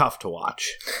tough to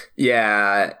watch.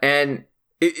 Yeah, and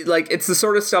it's the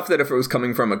sort of stuff that if it was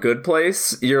coming from a good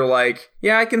place, you're like,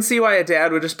 yeah, I can see why a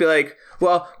dad would just be like,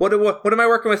 well, what am I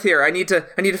working with here? I need to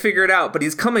figure it out. But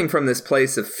he's coming from this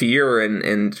place of fear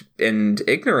and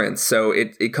ignorance, so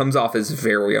it comes off as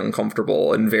very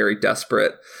uncomfortable and very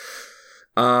desperate.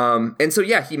 And so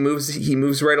he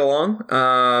moves right along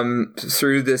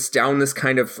through down this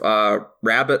kind of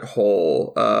rabbit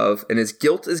hole and his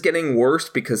guilt is getting worse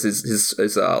because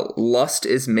his lust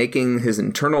is making his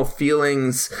internal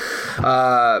feelings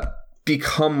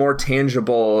become more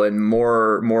tangible and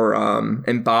more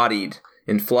embodied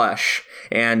in flesh.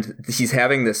 And he's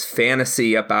having this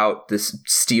fantasy about this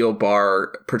steel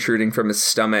bar protruding from his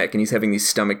stomach, and he's having these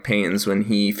stomach pains when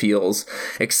he feels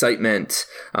excitement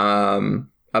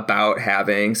about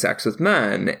having sex with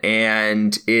men.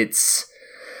 And it's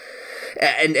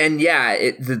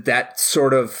that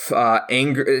sort of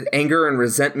anger and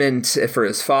resentment for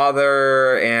his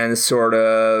father, and sort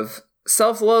of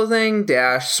self-loathing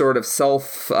 -- sort of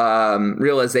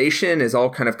self-realization is all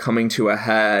kind of coming to a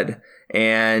head.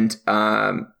 And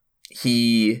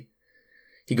he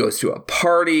goes to a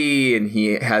party, and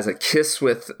he has a kiss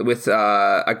with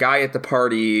a guy at the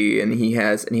party, and he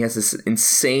has this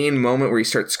insane moment where he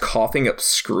starts coughing up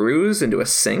screws into a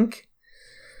sink.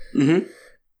 Mm-hmm.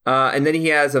 And then he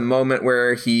has a moment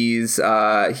where he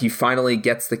finally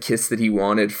gets the kiss that he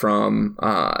wanted from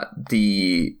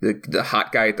the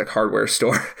hot guy at the hardware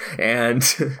store, and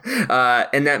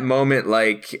that moment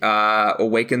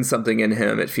awakens something in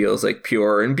him. It feels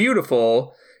pure and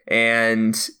beautiful,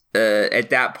 and at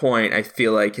that point, I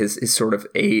feel like his sort of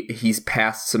he's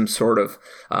passed some sort of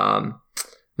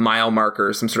mile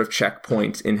marker, some sort of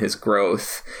checkpoint in his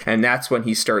growth, and that's when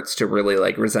he starts to really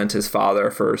resent his father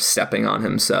for stepping on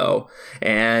him.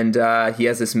 And he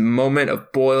has this moment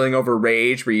of boiling over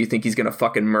rage where you think he's gonna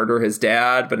fucking murder his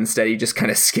dad, but instead he just kind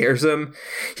of scares him.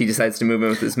 He decides to move in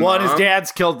with his mom. Well, and his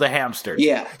dad's killed the hamster.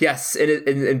 Yeah. Yes,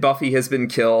 and Buffy has been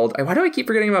killed. Why do I keep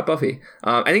forgetting about Buffy?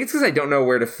 I think it's because I don't know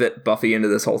where to fit Buffy into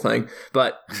this whole thing.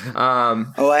 But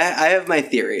I have my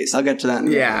theories. I'll get to that in a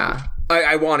minute.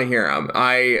 I want to hear him.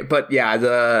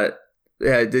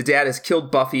 The dad has killed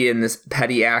Buffy in this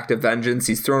petty act of vengeance.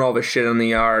 He's thrown all of his shit in the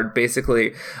yard.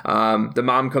 Basically, the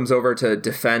mom comes over to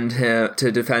defend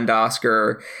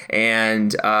Oscar,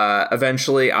 and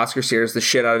eventually Oscar scares the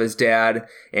shit out of his dad,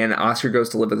 and Oscar goes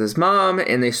to live with his mom,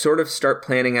 and they sort of start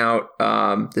planning out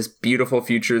this beautiful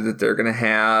future that they're going to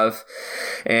have.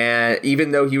 And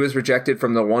even though he was rejected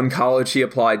from the one college he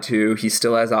applied to, he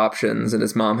still has options, and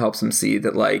his mom helps him see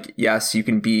that, yes,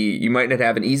 you might not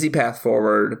have an easy path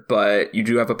forward, but you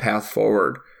do have a path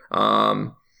forward.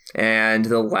 And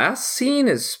the last scene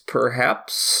is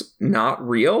perhaps not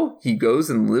real. He goes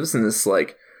and lives in this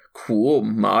cool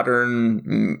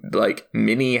modern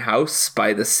mini house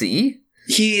by the sea.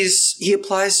 He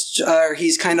applies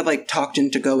he's kind of talked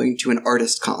into going to an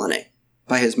artist colony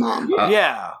by his mom.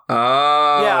 Yeah.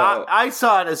 Oh. Yeah, I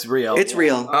saw it as real. It's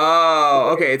real. Oh,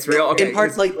 okay, it's real. Okay. In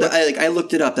part, I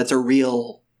looked it up. That's a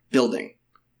real building.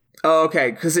 Oh, okay,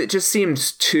 because it just seemed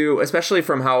too, especially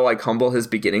from how humble his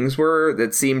beginnings were,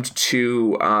 that seemed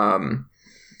too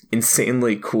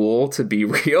insanely cool to be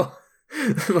real.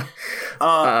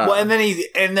 Well,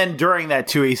 and then during that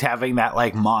too, he's having that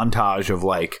montage of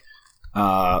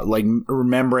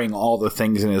remembering all the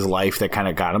things in his life that kind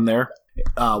of got him there,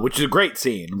 which is a great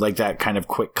scene. That kind of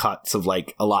quick cuts of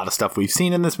a lot of stuff we've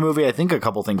seen in this movie. I think a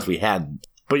couple things we hadn't.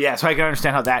 But yeah, so I can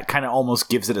understand how that kind of almost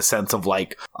gives it a sense of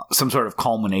like some sort of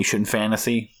culmination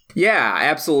fantasy. Yeah,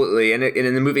 absolutely. And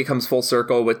in the movie comes full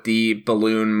circle with the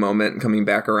balloon moment coming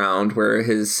back around where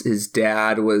his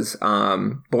dad was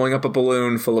blowing up a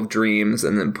balloon full of dreams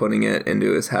and then putting it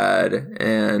into his head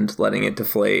and letting it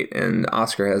deflate. And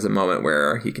Oscar has a moment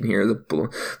where he can hear the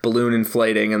balloon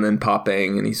inflating and then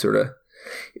popping, and he sort of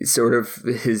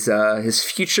his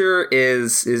future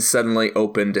is suddenly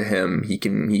open to him. He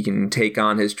can take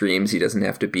on his dreams. He doesn't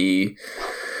have to be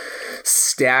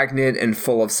stagnant and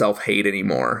full of self-hate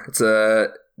anymore. It's a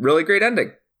really great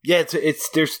ending. Yeah,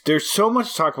 there's so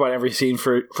much to talk about every scene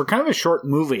for kind of a short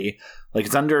movie. Like,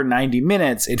 it's under 90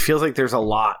 minutes. It feels like there's a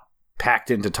lot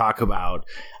packed in to talk about,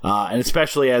 and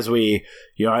especially as we,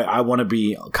 I want to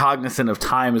be cognizant of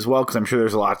time as well, because I'm sure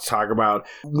there's a lot to talk about.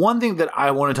 One thing that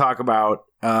I want to talk about,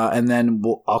 and then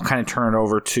I'll kind of turn it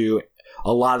over to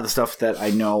a lot of the stuff that I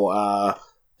know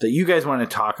that you guys want to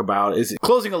talk about, is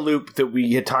closing a loop that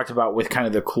we had talked about with kind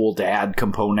of the cool dad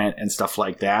component and stuff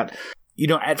like that.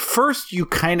 At first you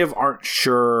kind of aren't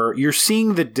sure. You're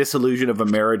seeing the disillusion of a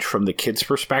marriage from the kid's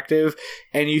perspective,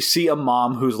 and you see a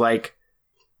mom who's like,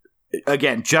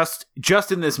 again, just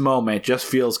in this moment, just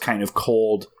feels kind of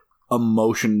cold,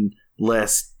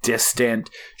 emotionless, distant.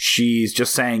 She's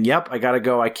just saying, yep, I gotta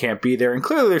go, I can't be there. And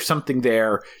clearly there's something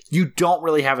there. You don't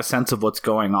really have a sense of what's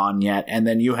going on yet. And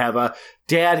then you have a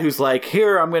dad who's like,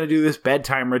 here, I'm gonna do this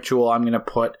bedtime ritual. I'm gonna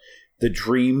put the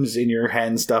dreams in your head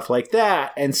and stuff like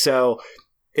that. And so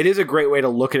it is a great way to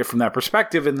look at it from that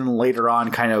perspective. And then later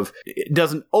on, kind of, it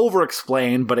doesn't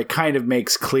over-explain, but it kind of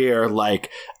makes clear, like,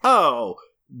 oh,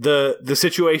 the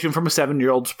situation from a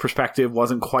 7-year-old's perspective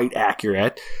wasn't quite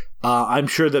accurate. I'm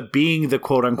sure that being the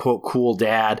quote-unquote cool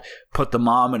dad put the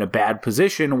mom in a bad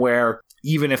position where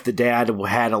even if the dad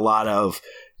had a lot of,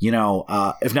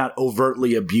 if not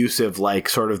overtly abusive, like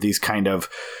sort of these kind of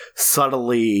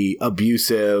subtly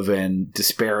abusive and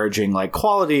disparaging like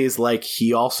qualities, like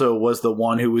he also was the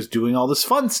one who was doing all this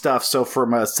fun stuff. So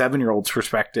from a 7-year-old's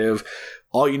perspective,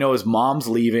 all you know is mom's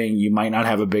leaving. You might not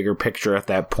have a bigger picture at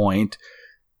that point.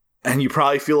 And you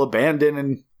probably feel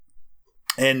abandoned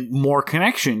and more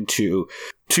connection to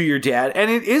your dad.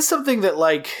 And it is something that,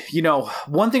 like,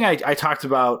 one thing I talked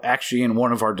about actually in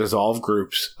one of our Dissolve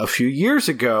groups a few years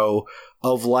ago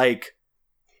of like,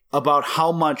 about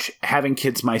how much having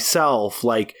kids myself,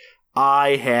 like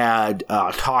I had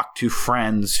talked to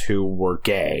friends who were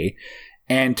gay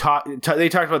and they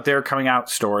talked about their coming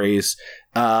out stories,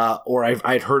 or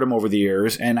I'd heard them over the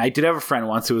years. And I did have a friend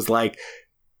once who was like,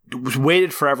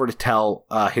 waited forever to tell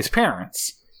his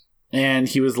parents. And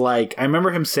he was like, I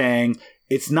remember him saying,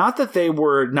 it's not that they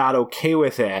were not okay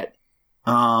with it.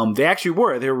 They actually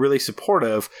were. They were really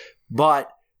supportive. But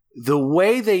the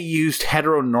way they used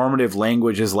heteronormative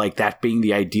language as like that being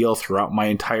the ideal throughout my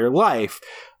entire life,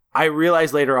 I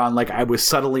realized later on, like, I was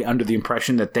subtly under the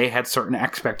impression that they had certain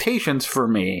expectations for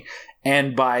me.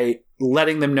 And by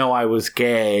letting them know I was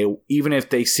gay, even if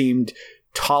they seemed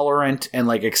tolerant and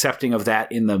like accepting of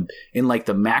that in like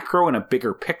the macro and a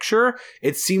bigger picture,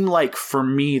 it seemed like for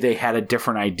me they had a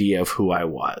different idea of who I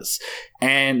was,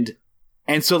 and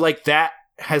so like that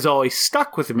has always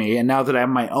stuck with me. And now that I have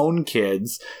my own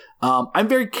kids, I'm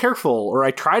very careful, or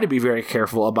I try to be very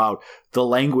careful about the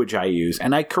language I use,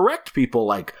 and I correct people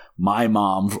like my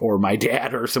mom or my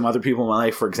dad or some other people in my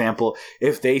life, for example,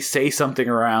 if they say something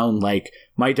around like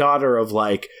my daughter of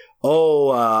like,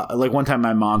 like one time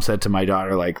my mom said to my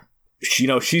daughter, like,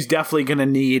 she's definitely going to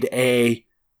need a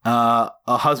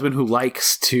husband who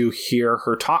likes to hear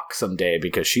her talk someday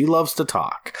because she loves to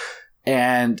talk.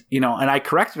 And, and I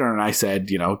corrected her and I said,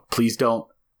 please don't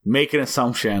make an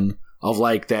assumption of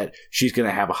like that she's going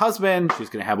to have a husband, she's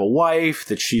going to have a wife,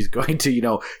 that she's going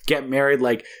to, get married,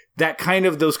 like that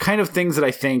those kind of things that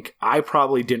I think I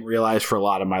probably didn't realize for a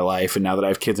lot of my life. And now that I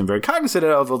have kids, I'm very cognizant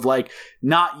of like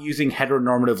not using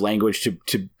heteronormative language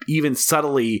to even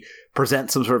subtly present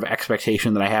some sort of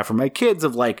expectation that I have for my kids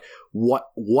of like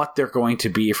what they're going to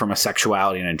be from a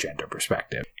sexuality and a gender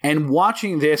perspective. And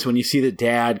watching this, when you see the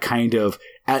dad kind of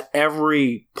at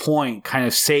every point kind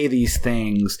of say these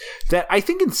things that I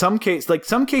think in some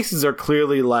cases are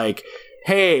clearly like,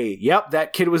 hey, yep,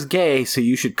 that kid was gay, so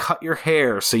you should cut your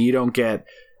hair so you don't get,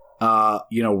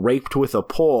 raped with a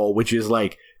pole, which is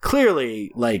like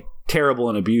clearly like terrible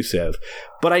and abusive.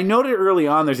 But I noted early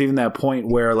on, there's even that point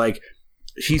where like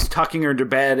she's tucking him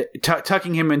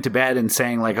into bed and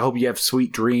saying like, I hope you have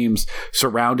sweet dreams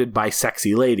surrounded by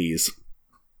sexy ladies,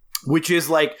 which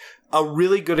is like a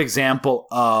really good example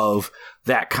of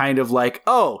that kind of like,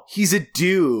 oh, he's a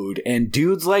dude and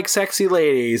dudes like sexy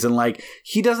ladies. And like,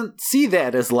 he doesn't see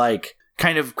that as like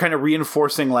kind of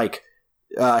reinforcing like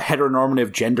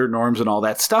heteronormative gender norms and all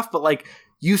that stuff, but like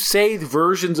you say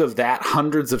versions of that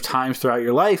hundreds of times throughout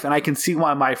your life, and I can see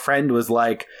why my friend was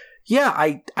like, yeah,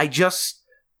 I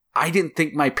didn't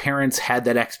think my parents had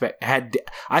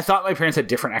I thought my parents had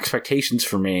different expectations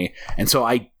for me, and so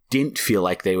I didn't feel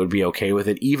like they would be okay with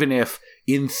it, even if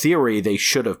in theory they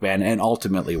should have been and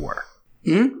ultimately were.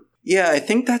 Mm-hmm. Yeah, I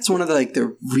think that's one of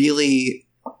the really,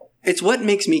 it's what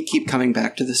makes me keep coming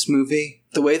back to this movie.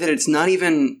 The way that it's not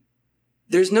even,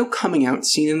 there's no coming out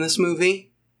scene in this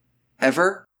movie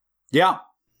ever. Yeah.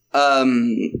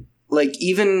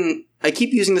 Even, I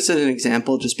keep using this as an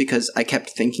example just because I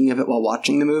kept thinking of it while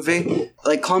watching the movie.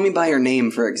 Like Call Me By Your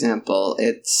Name, for example,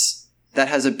 that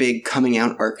has a big coming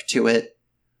out arc to it,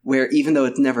 where even though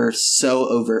it's never so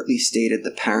overtly stated,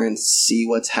 the parents see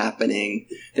what's happening.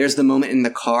 There's the moment in the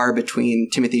car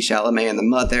between Timothée Chalamet and the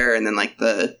mother, and then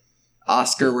the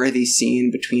Oscar-worthy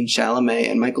scene between Chalamet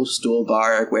and Michael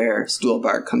Stuhlbarg, where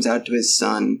Stuhlbarg comes out to his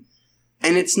son.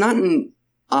 And it's not an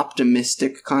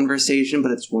optimistic conversation,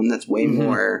 but it's one that's way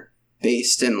more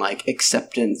based in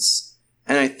acceptance.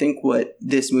 And I think what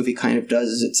this movie kind of does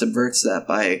is it subverts that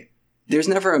by, there's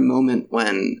never a moment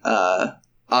when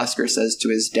Oscar says to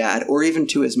his dad, or even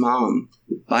to his mom,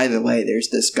 by the way, there's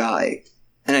this guy.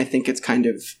 And I think it's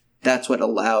that's what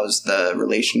allows the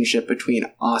relationship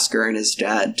between Oscar and his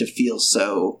dad to feel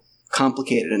so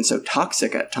complicated and so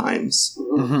toxic at times,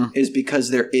 is because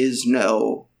there's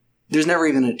never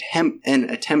even an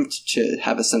attempt to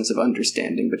have a sense of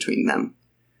understanding between them.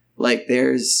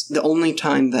 There's the only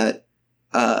time that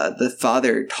the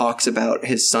father talks about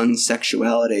his son's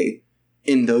sexuality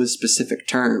in those specific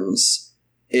terms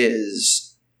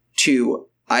is to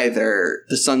either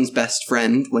the son's best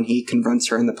friend when he confronts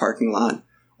her in the parking lot,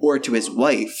 or to his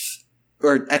wife,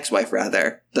 or ex-wife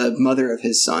rather, the mother of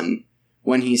his son,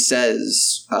 when he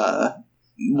says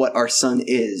what our son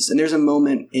is. And there's a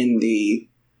moment in the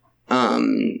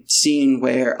scene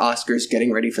where Oscar's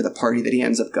getting ready for the party that he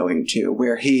ends up going to,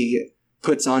 where he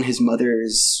puts on his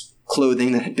mother's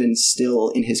clothing that had been still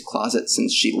in his closet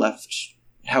since she left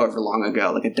however long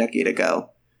ago, a decade ago.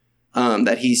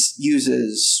 That he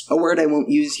uses a word I won't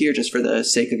use here just for the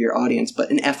sake of your audience, but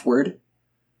an F word,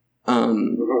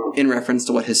 in reference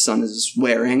to what his son is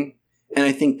wearing. And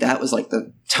I think that was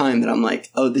the time that I'm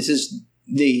oh, this is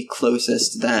the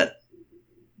closest that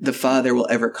the father will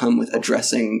ever come with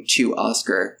addressing to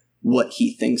Oscar what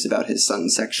he thinks about his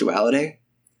son's sexuality.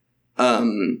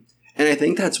 And I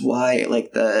think that's why,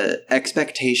 the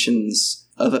expectations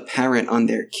of a parent on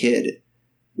their kid,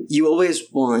 you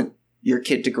always want your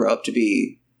kid to grow up to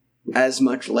be as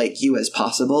much like you as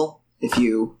possible. If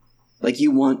you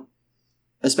want,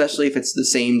 especially if it's the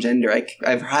same gender.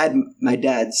 I've had my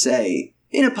dad say,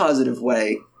 in a positive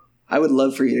way, I would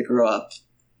love for you to grow up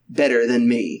better than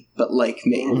me, but like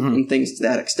me, and things to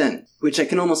that extent, which I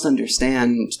can almost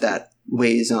understand that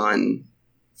weighs on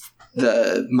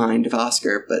the mind of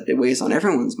Oscar, but it weighs on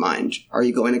everyone's mind. Are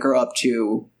you going to grow up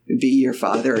to be your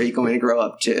father? Or are you going to grow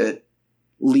up to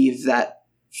leave that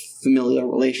familial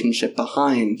relationship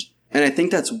behind? And I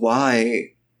think that's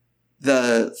why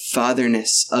the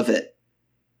fatherness of it,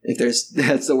 if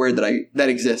that's the word that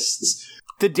exists,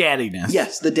 the daddiness,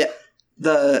 yes,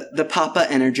 the papa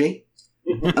energy.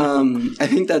 I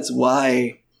think that's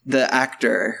why the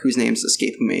actor whose name's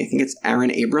escaping me, I think it's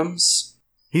Aaron Abrams.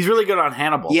 He's really good on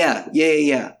Hannibal.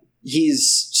 Yeah.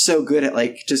 He's so good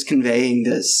at just conveying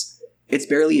this. It's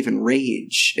barely even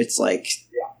rage. It's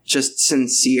just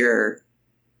sincere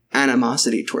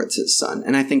animosity towards his son.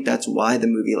 And I think that's why the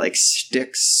movie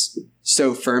sticks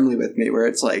so firmly with me, where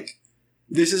it's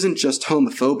this isn't just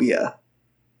homophobia.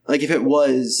 If it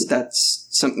was, that's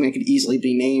something that could easily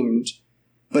be named,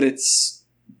 but it's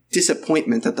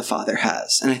disappointment that the father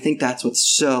has. And I think that's what's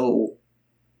so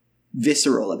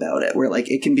visceral about it, where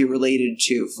it can be related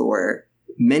to for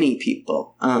many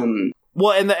people.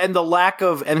 Well, and the lack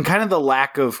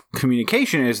of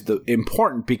communication is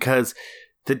important, because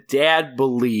the dad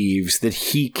believes that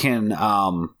he can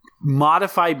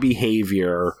modify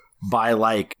behavior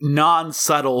by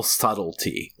non-subtle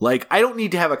subtlety. I don't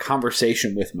need to have a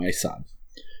conversation with my son.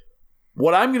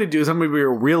 What I'm going to do is I'm going to be a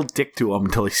real dick to him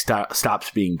until he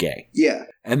stops being gay. Yeah.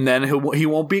 And then he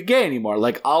won't be gay anymore.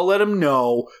 I'll let him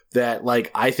know that,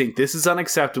 I think this is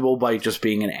unacceptable by just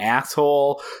being an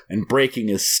asshole and breaking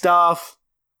his stuff.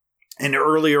 And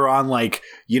earlier on,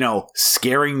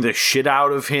 scaring the shit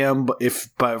out of him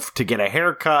to get a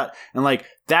haircut. And,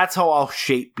 that's how I'll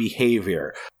shape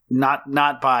behavior.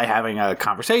 Not by having a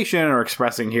conversation or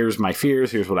expressing, here's my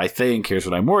fears, here's what I think, here's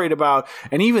what I'm worried about.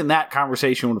 And even that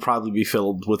conversation would probably be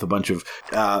filled with a bunch of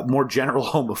more general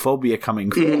homophobia coming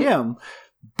from him.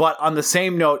 But on the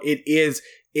same note, it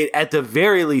at the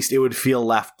very least, it would feel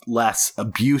less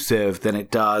abusive than it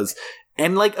does.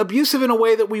 And like abusive in a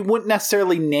way that we wouldn't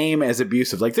necessarily name as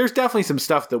abusive. Like there's definitely some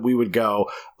stuff that we would go,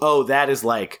 oh, that is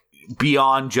like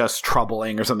beyond just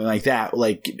troubling or something like that.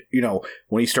 Like, you know,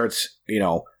 when he starts, you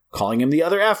know, calling him the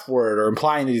other F word or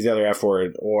implying that he's the other F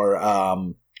word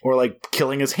or like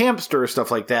killing his hamster or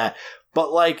stuff like that.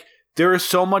 But like, there is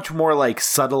so much more like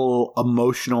subtle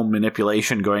emotional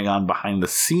manipulation going on behind the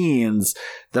scenes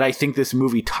that I think this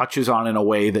movie touches on in a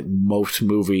way that most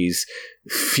movies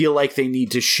feel like they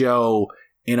need to show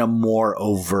in a more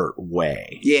overt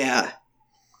way. Yeah.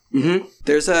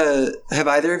 Mm-hmm. Have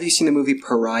either of you seen the movie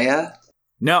Pariah?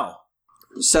 No.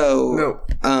 So,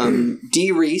 no.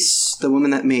 Dee Reese, the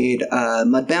woman that made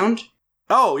Mudbound.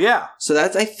 Oh, yeah. So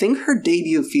that's, I think, her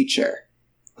debut feature.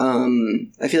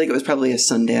 I feel like it was probably a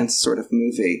Sundance sort of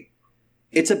movie.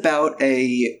 It's about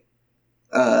a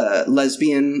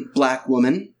lesbian black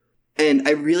woman, and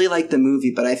I really like the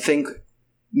movie, but I think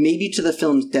maybe to the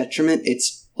film's detriment,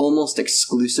 it's almost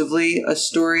exclusively a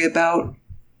story about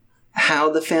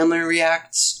how the family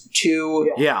reacts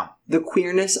to the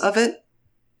queerness of it,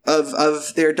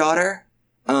 of their daughter.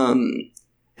 And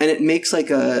it makes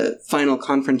like a final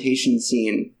confrontation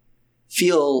scene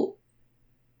feel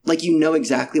like you know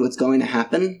exactly what's going to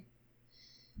happen,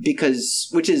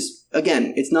 which is,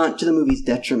 again, it's not to the movie's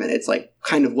detriment. It's like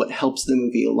kind of what helps the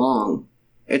movie along.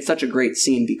 It's such a great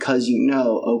scene because you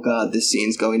know, oh god, this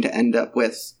scene's going to end up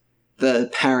with the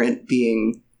parent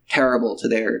being terrible to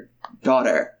their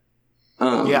daughter.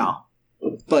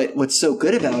 But what's so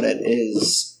good about it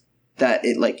is that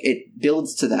it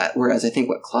builds to that, whereas I think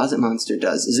what Closet Monster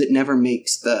does is it never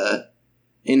makes the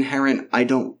inherent "I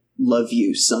don't love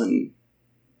you, son"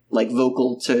 like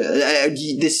vocal to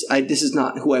this is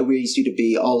not who I raised you to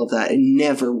be, all of that. It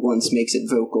never once makes it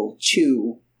vocal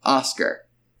to Oscar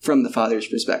from the father's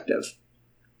perspective.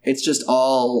 It's just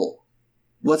all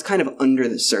what's kind of under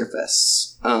the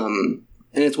surface. And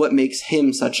it's what makes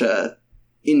him such a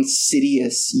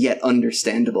insidious yet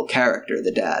understandable character,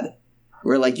 the dad.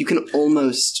 Where like you can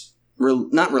almost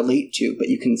not relate to, but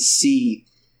you can see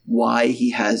why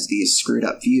he has these screwed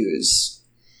up views.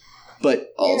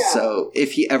 But also,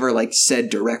 if he ever, like,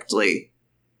 said directly,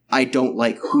 I don't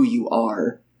like who you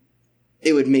are,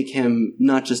 it would make him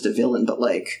not just a villain, but,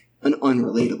 like, an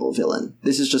unrelatable villain.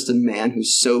 This is just a man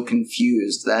who's so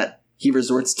confused that he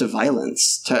resorts to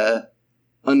violence to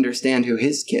understand who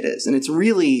his kid is. And it's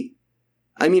really,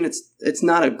 I mean, it's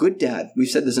not a good dad. We've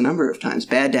said this a number of times.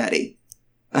 Bad daddy.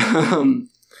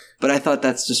 But I thought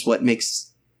that's just what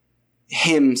makes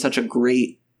him such a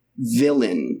great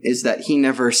villain, is that he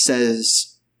never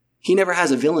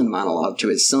has a villain monologue to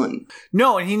his son.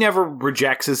 No, and he never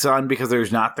rejects his son because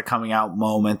there's not the coming out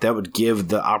moment that would give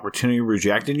the opportunity to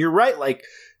reject. And you're right, like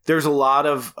there's a lot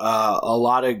of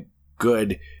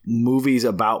good movies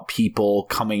about people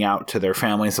coming out to their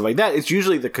family and stuff like that. It's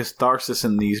usually the catharsis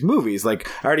in these movies. Like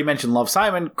I already mentioned Love,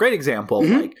 Simon, great example.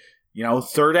 Mm-hmm. Like, you know,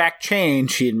 third act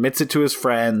change. He admits it to his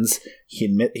friends.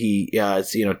 He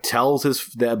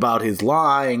tells about his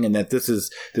lying and that this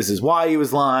is why he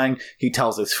was lying. He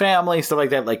tells his family, stuff like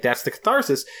that. Like that's the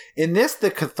catharsis. In this,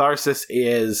 the catharsis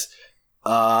is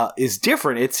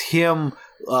different. It's him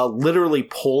literally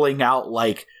pulling out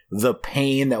like the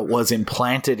pain that was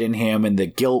implanted in him and the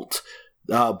guilt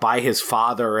by his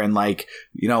father and like,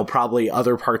 you know, probably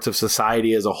other parts of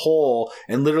society as a whole,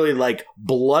 and literally like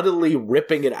bloodily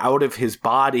ripping it out of his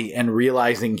body and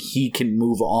realizing he can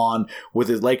move on with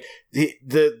it. Like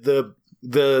the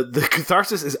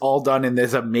catharsis is all done in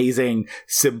this amazing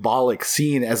symbolic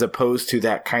scene as opposed to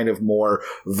that kind of more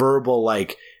verbal,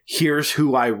 like, here's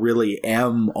who I really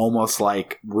am, almost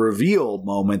like revealed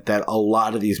moment that a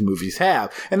lot of these movies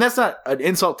have. And that's not an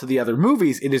insult to the other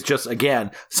movies. It is just,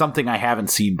 again, something I haven't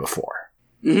seen before.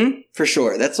 Mm-hmm, for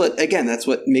sure. That's what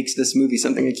makes this movie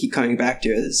something I keep coming back to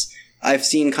is I've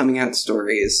seen coming out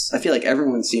stories. I feel like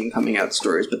everyone's seen coming out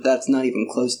stories, but that's not even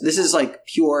close. This is like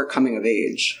pure coming of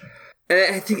age.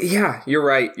 I think, yeah, you're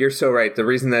right. You're so right. The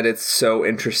reason that it's so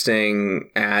interesting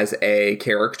as a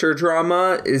character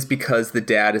drama is because the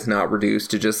dad is not reduced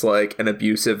to just like an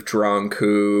abusive drunk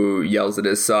who yells at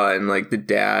his son. Like the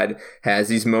dad has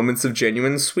these moments of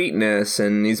genuine sweetness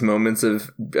and these moments of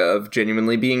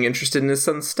genuinely being interested in his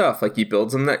son's stuff. Like he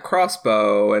builds him that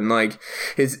crossbow and like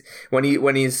his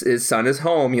son is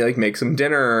home, he like makes him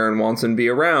dinner and wants him to be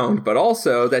around. But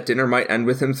also that dinner might end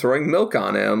with him throwing milk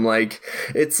on him. Like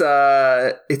it's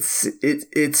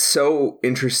so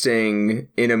interesting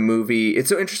in a movie. It's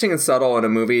so interesting and subtle in a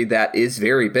movie that is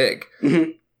very big.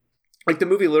 Mm-hmm. Like the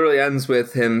movie literally ends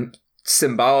with him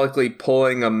symbolically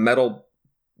pulling a metal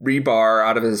rebar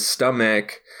out of his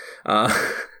stomach,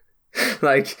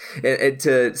 like it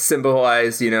to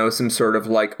symbolize, some sort of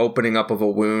like opening up of a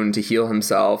wound to heal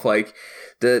himself. Like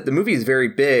the movie is very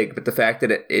big, but the fact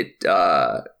that it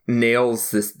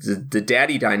nails the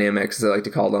daddy dynamics, as I like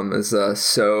to call them, is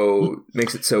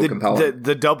makes it so compelling.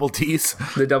 The double D's.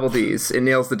 The double D's. It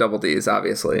nails the double D's,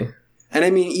 obviously. And I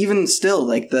mean, even still,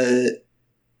 like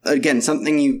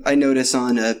something I notice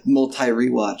on a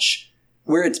multi-rewatch,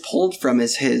 where it's pulled from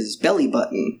is his belly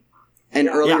button. And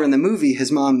earlier in the movie,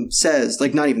 his mom says,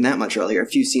 like not even that much earlier, a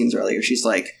few scenes earlier, she's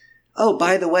like, oh,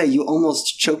 by the way, you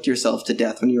almost choked yourself to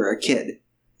death when you were a kid.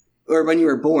 Or when you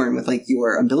were born with like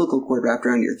your umbilical cord wrapped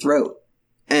around your throat.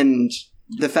 And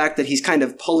the fact that he's kind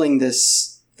of pulling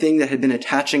this thing that had been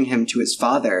attaching him to his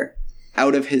father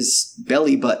out of his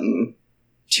belly button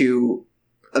to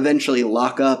eventually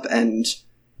lock up and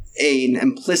in an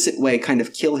implicit way kind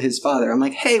of kill his father. I'm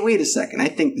like, hey, wait a second. I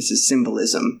think this is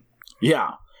symbolism.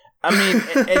 Yeah. I mean,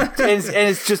 and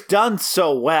it's just done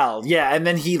so well. Yeah, and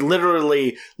then he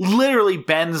literally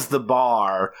bends the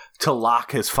bar to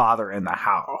lock his father in the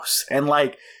house. And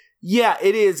like, yeah,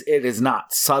 it is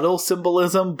not subtle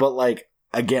symbolism, but like,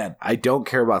 again, I don't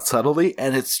care about subtlety,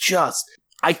 and it's just,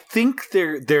 I think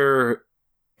they're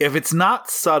if it's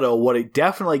not subtle, what it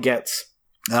definitely gets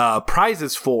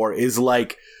prizes for is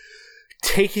like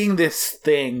taking this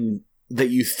thing that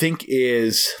you think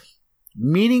is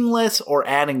meaningless or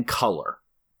adding color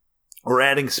or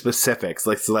adding specifics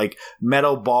like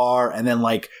metal bar and then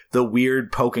like the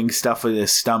weird poking stuff with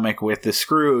his stomach with the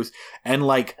screws and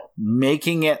like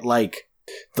making it like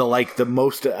the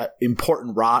most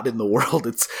important rod in the world.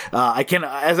 It's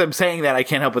as I'm saying that, I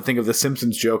can't help but think of the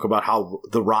Simpsons joke about how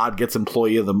the rod gets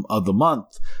employee of the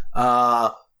month.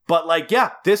 But like,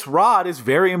 yeah, this rod is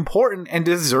very important and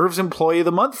deserves employee of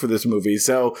the month for this movie.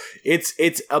 So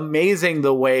it's amazing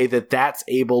the way that's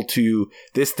able to,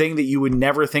 this thing that you would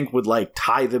never think would like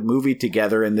tie the movie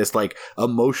together in this like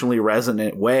emotionally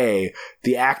resonant way.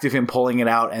 The act of him pulling it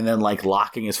out and then like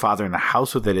locking his father in the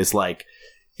house with it is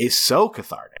so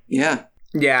cathartic. Yeah.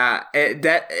 Yeah,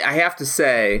 that I have to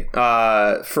say,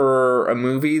 for a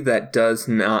movie that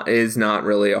is not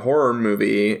really a horror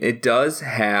movie, it does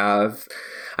have,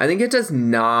 I think it does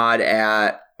nod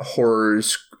at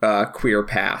horror's queer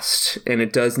past, and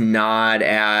it does nod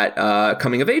at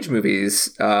coming of age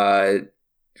movies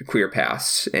queer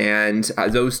past, and how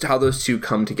those two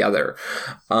come together.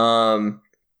 And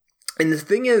the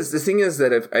thing is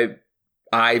that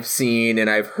I've seen and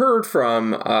I've heard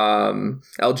from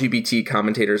LGBT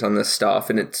commentators on this stuff,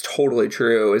 and it's totally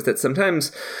true, is that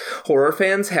sometimes horror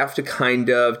fans have to kind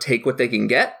of take what they can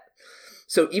get.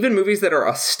 So even movies that are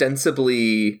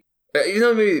ostensibly,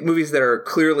 movies that are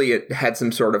clearly had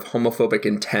some sort of homophobic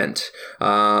intent,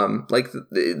 like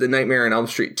the Nightmare on Elm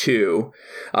Street 2,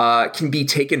 can be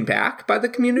taken back by the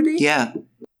community. Yeah.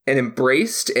 And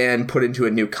embraced and put into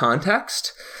a new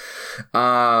context.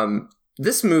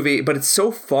 This movie, but it's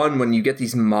so fun when you get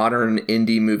these modern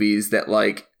indie movies that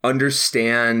like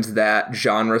understand that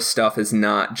genre stuff is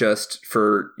not just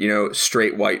for,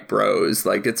 straight white bros.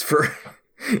 Like it's for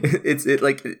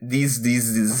like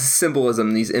these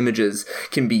symbolism, these images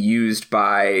can be used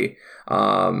by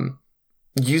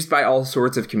all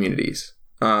sorts of communities.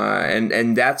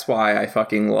 And that's why I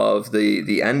fucking love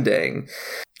the ending,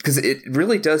 because it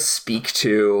really does speak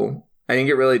to, I think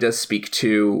it really does speak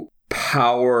to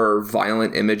power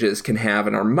violent images can have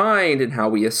in our mind and how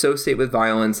we associate with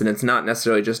violence. And it's not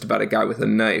necessarily just about a guy with a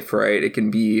knife, right? It can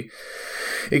be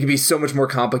so much more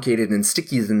complicated and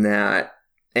sticky than that.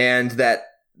 And that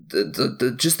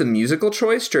just the musical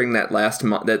choice during that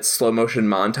that slow motion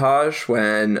montage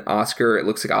when it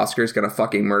looks like Oscar's gonna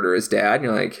fucking murder his dad, and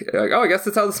you're like, oh, I guess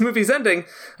that's how this movie's ending.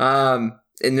 And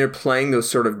they're playing those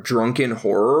sort of drunken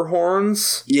horror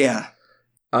horns. Yeah.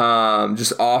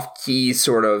 Just off key,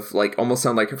 sort of like almost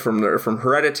sound like from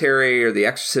Hereditary or The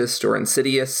Exorcist or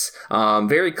Insidious.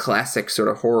 Very classic sort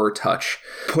of horror touch.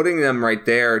 Putting them right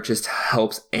there just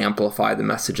helps amplify the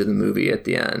message of the movie at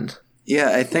the end.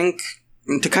 Yeah, I think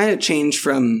to kind of change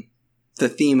from the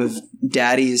theme of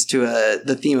daddies to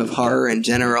the theme of horror in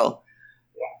general,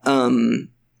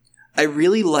 I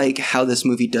really like how this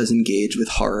movie does engage with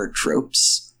horror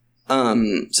tropes.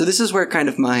 So this is where kind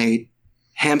of my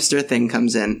hamster thing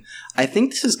comes in. I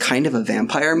think this is kind of a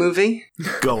vampire movie.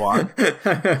 Go on.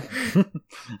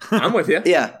 I'm with you.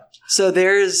 Yeah. So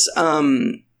there's,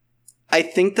 I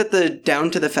think that down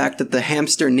to the fact that the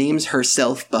hamster names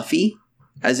herself Buffy,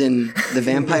 as in the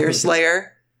vampire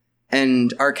slayer,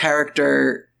 and our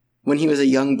character, when he was a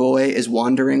young boy, is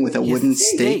wandering with a wooden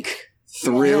stake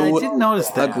through I didn't notice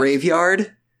that. A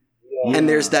graveyard. And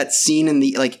there's that scene in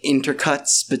the like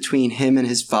intercuts between him and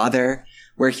his father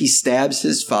where he stabs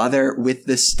his father with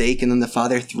the stake and then the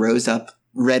father throws up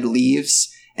red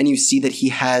leaves and you see that he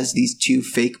has these two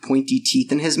fake pointy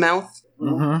teeth in his mouth.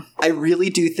 Mm-hmm. I really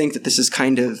do think that this is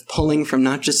kind of pulling from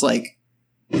not just like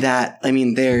that. I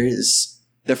mean, there's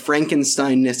the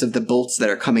Frankenstein-ness of the bolts that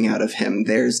are coming out of him.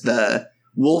 There's the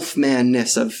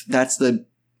Wolfman-ness of that's the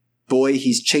boy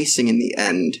he's chasing in the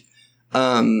end.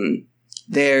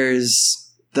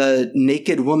 There's the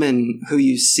naked woman who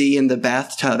you see in the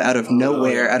bathtub out of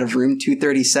nowhere, out of room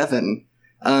 237.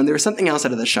 There was something else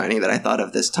out of The Shining that I thought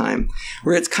of this time,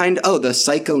 where it's kind of, the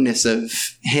psycho-ness of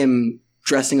him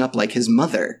dressing up like his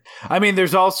mother. I mean,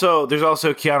 there's also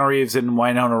Keanu Reeves and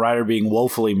Winona Ryder being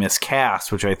woefully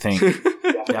miscast, which I think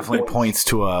definitely points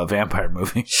to a vampire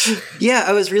movie. Yeah,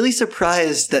 I was really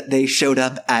surprised that they showed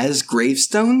up as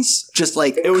gravestones, just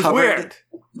like it was covered, weird.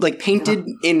 Like painted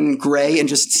in gray and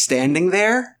just standing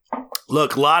there.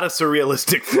 Look, a lot of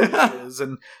surrealistic images,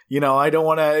 and I don't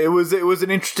want to. It was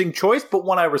an interesting choice, but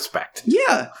one I respect.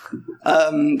 Yeah,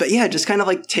 but yeah, just kind of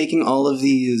like taking all of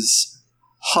these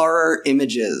horror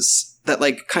images that,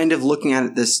 like, kind of looking at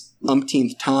it this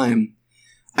umpteenth time,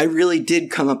 I really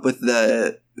did come up with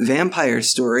the vampire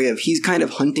story of he's kind of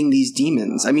hunting these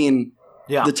demons. I mean,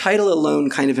 the title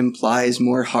alone kind of implies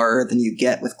more horror than you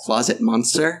get with Closet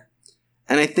Monster,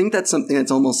 and I think that's something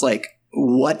that's almost like,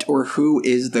 what or who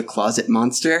is the closet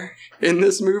monster in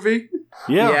this movie?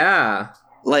 Yeah.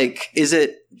 Like, is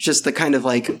it just the kind of,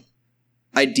 like,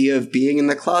 idea of being in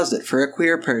the closet for a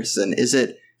queer person? Is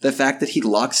it the fact that he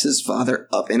locks his father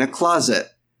up in a closet?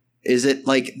 Is it,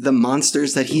 like, the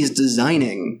monsters that he's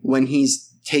designing when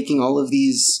he's taking all of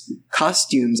these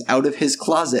costumes out of his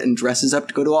closet and dresses up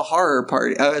to go to a horror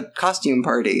party, a costume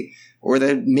party? Or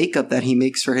the makeup that he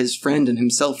makes for his friend and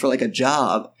himself for, like, a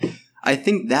job? I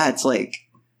think that's, like,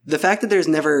 the fact that there's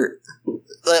never,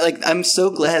 like, I'm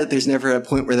so glad that there's never a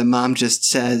point where the mom just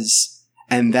says,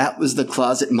 and that was the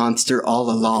closet monster all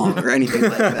along, or anything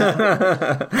like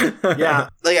that. Yeah.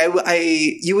 Like,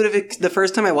 you would have, the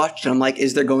first time I watched it, I'm like,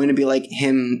 is there going to be, like,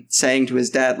 him saying to his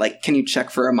dad, like, can you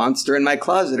check for a monster in my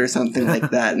closet or something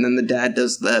like that? And then the dad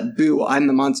does the, boo, I'm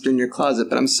the monster in your closet,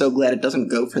 but I'm so glad it doesn't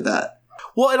go for that.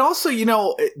 Well, and also,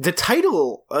 the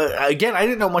title, again, I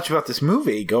didn't know much about this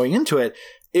movie going into it.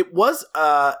 It was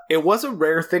a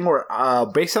rare thing where,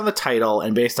 based on the title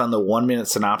and based on the 1-minute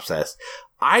synopsis,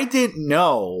 I didn't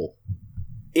know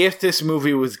if this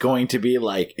movie was going to be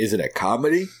like, is it a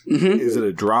comedy? Mm-hmm. Is it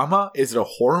a drama? Is it a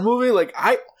horror movie? Like,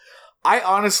 I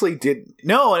honestly didn't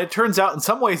know, and it turns out in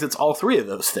some ways it's all three of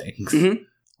those things. Mm-hmm.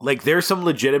 Like, there's some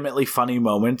legitimately funny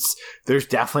moments. There's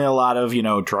definitely a lot of,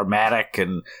 dramatic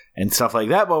and stuff like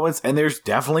that moments. And there's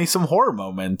definitely some horror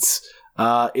moments.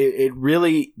 It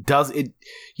really does.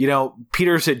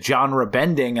 Peter said genre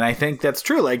bending, and I think that's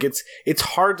true. Like, it's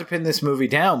hard to pin this movie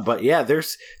down. But yeah,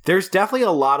 there's definitely a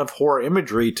lot of horror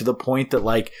imagery to the point that,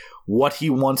 like, what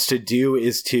he wants to do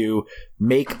is to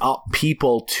make up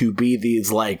people to be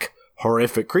these, like,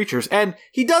 horrific creatures. And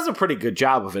he does a pretty good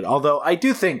job of it. Although I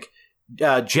do think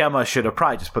Gemma should have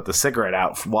probably just put the cigarette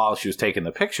out while she was taking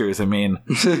the pictures. I mean,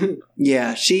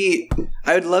 yeah,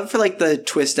 I would love for, like, the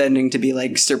twist ending to be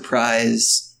like,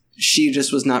 surprise, she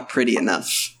just was not pretty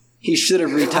enough. He should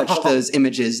have retouched those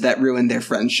images that ruined their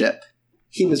friendship.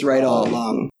 He was right all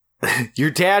along.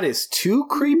 Your dad is too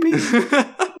creepy?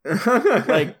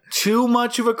 Like, too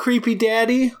much of a creepy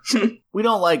daddy? We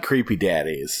don't like creepy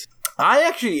daddies.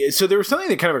 So there was something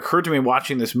that kind of occurred to me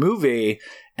watching this movie,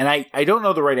 and I don't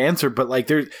know the right answer, but, like,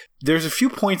 there's a few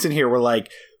points in here where, like,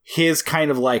 his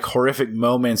kind of, like, horrific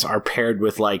moments are paired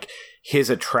with, like, his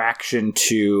attraction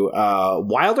to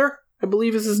Wilder, I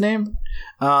believe is his name.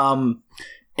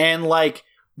 And, like,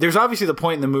 there's obviously the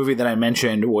point in the movie that I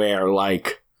mentioned where,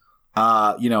 like,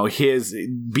 his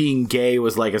being gay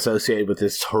was, like, associated with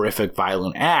this horrific,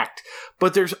 violent act.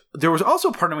 But there was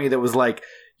also part of me that was like,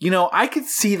 I could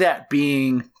see that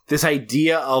being this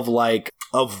idea of, like,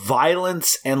 of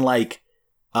violence and, like,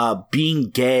 being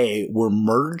gay were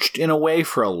merged in a way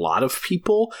for a lot of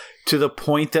people, to the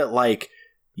point that, like,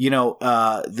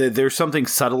 there's something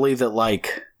subtly that,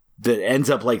 like, that ends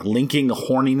up, like, linking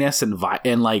horniness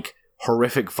and like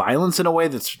horrific violence in a way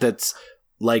that's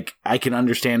like, I can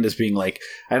understand as being, like,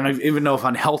 I don't even know if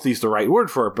unhealthy is the right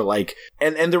word for it, but, like,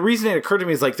 and the reason it occurred to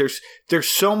me is, like, there's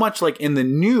so much, like, in the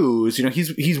news,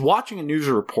 he's watching a news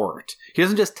report. He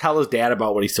doesn't just tell his dad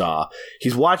about what he saw.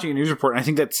 He's watching a news report, and I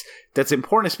think that's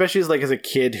important, especially as a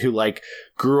kid who, like,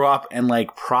 grew up and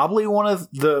like probably one of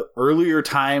the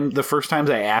the first times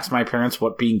I asked my parents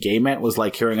what being gay meant was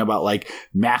like hearing about like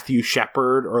Matthew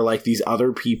Shepard or like these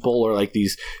other people or like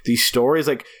these stories.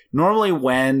 Like normally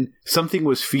when something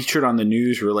was featured on the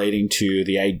news relating to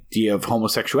the idea of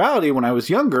homosexuality when I was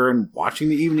younger and watching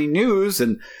the evening news,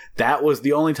 and that was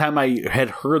the only time I had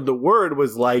heard the word,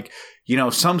 was like, you know,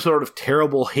 some sort of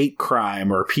terrible hate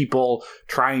crime or people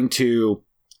trying to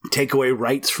take away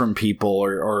rights from people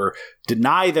or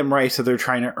deny them rights that they're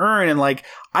trying to earn. And like,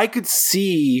 I could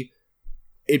see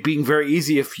it being very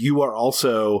easy if you are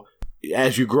also,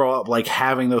 as you grow up, like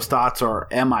having those thoughts,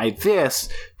 or am I this,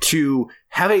 to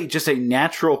have just a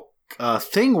natural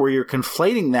thing where you're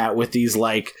conflating that with these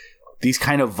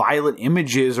kind of violent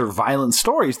images or violent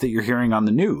stories that you're hearing on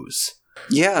the news.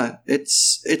 Yeah,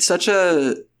 it's such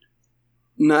a,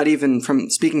 not even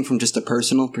speaking from just a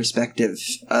personal perspective,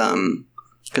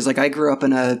 because, like, I grew up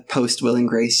in a post-Will and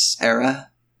Grace era.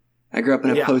 I grew up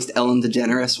in a post-Ellen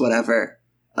DeGeneres, whatever,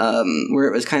 where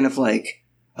it was kind of like,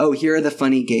 oh, here are the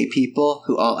funny gay people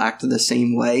who all act the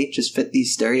same way, just fit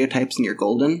these stereotypes and you're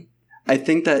golden. I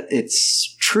think that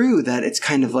it's true that it's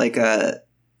kind of like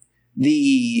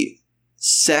the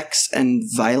sex and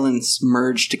violence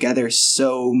merge together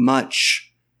so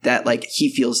much that, like, he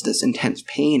feels this intense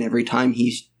pain every time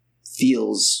he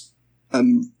feels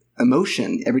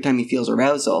emotion, every time he feels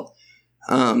arousal,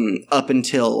 up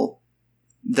until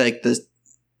like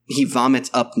he vomits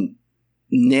up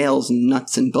nails and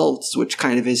nuts and bolts, which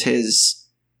kind of is his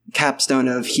capstone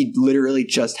of he literally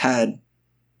just had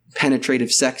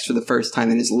penetrative sex for the first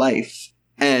time in his life,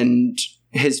 and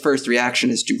his first reaction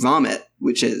is to vomit,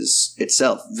 which is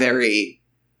itself very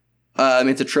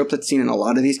it's a trope that's seen in a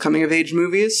lot of these coming of age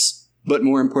movies, but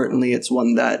more importantly it's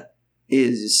one that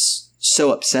is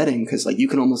so upsetting because, like, you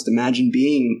can almost imagine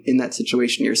being in that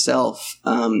situation yourself.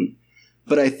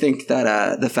 But I think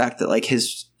that the fact that, like,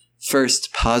 his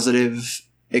first positive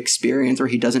experience where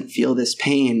he doesn't feel this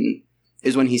pain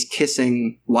is when he's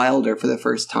kissing Wilder for the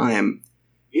first time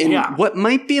in what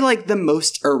might be like the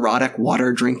most erotic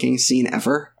water drinking scene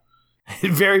ever.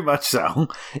 Very much so.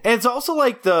 And it's also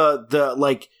like the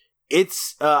like,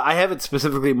 it's I have it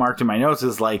specifically marked in my notes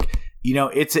as like, you know,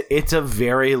 it's a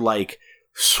very like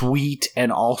sweet and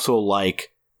also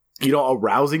like, you know,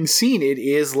 arousing scene. It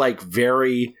is like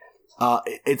very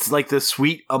it's like the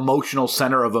sweet emotional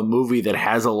center of a movie that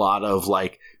has a lot of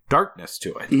like darkness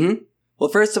to it. Mm-hmm. Well,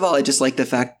 first of all, I just like the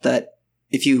fact that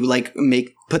if you like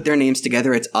put their names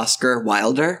together, it's Oscar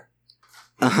Wilder.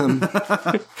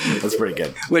 That's pretty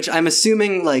good. Which I'm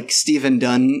assuming like Stephen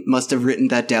Dunn must have written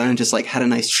that down and just like had a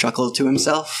nice chuckle to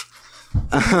himself.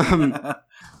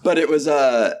 But it was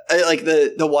like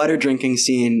the water drinking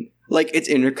scene, like it's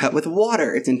intercut with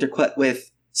water. It's intercut with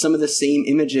some of the same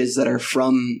images that are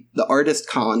from the artist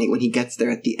colony when he gets there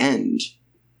at the end.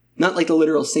 Not like the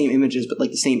literal same images, but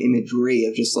like the same imagery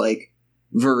of just like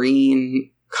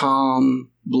Vereen,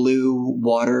 calm, blue,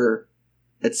 water,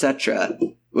 etc.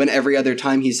 When every other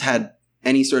time he's had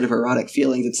any sort of erotic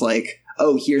feelings, it's like,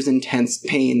 oh, here's intense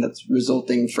pain that's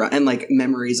resulting from, and like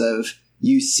memories of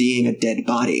you seeing a dead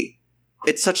body.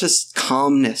 It's such a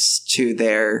calmness to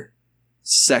their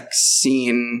sex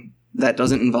scene that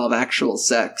doesn't involve actual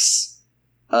sex.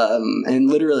 And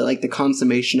literally like the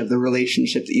consummation of the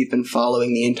relationship that you've been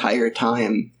following the entire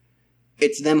time.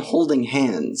 It's them holding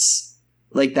hands.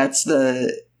 Like that's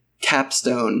the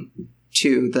capstone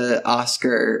to the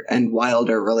Oscar and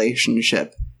Wilder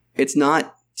relationship. It's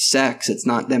not sex, it's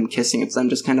not them kissing, it's them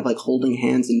just kind of like holding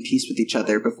hands in peace with each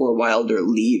other before Wilder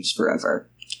leaves forever.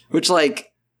 Which, like,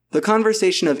 the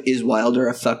conversation of is Wilder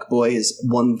a fuckboy is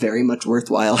one very much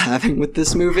worthwhile having with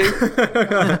this movie.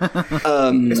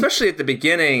 Especially at the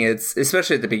beginning,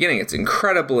 it's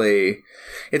incredibly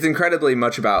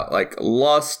much about like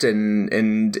lust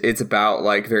and it's about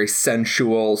like very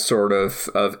sensual sort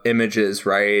of images,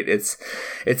 right?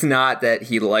 It's not that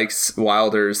he likes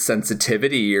Wilder's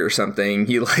sensitivity or something.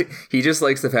 He just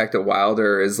likes the fact that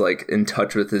Wilder is like in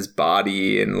touch with his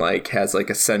body and like has like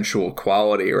a sensual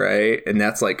quality, right? And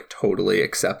that's like totally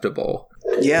acceptable.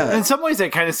 Yeah. In some ways I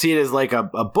kind of see it as like a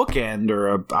bookend or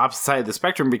a opposite side of the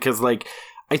spectrum, because like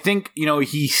I think, you know,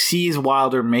 he sees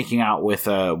Wilder making out with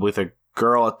a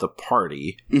girl at the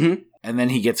party, mm-hmm. and then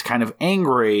he gets kind of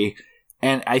angry,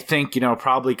 and I think, you know,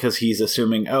 probably because he's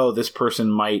assuming, oh, this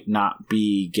person might not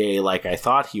be gay like I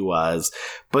thought he was,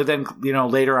 but then, you know,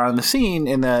 later on in the scene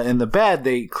in the bed,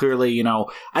 they clearly, you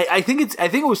know, I think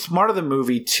it was smart of the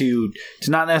movie to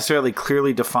not necessarily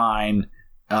clearly define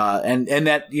and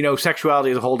that, you know,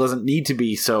 sexuality as a whole doesn't need to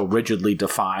be so rigidly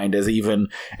defined as even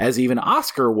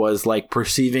Oscar was like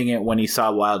perceiving it when he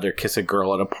saw Wilder kiss a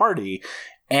girl at a party.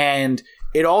 And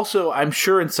it also, I'm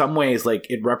sure in some ways, like,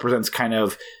 it represents kind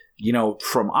of, you know,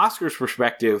 from Oscar's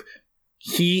perspective,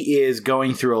 he is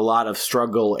going through a lot of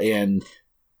struggle and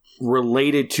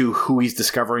related to who he's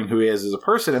discovering who he is as a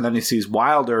person. And then he sees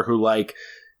Wilder, who, like,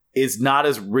 is not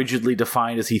as rigidly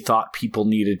defined as he thought people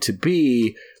needed to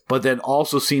be, but then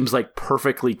also seems like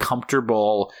perfectly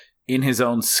comfortable in his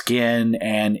own skin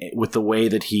and with the way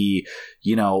that he,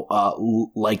 you know,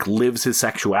 like lives his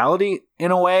sexuality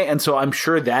in a way. And so I'm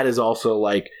sure that is also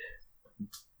like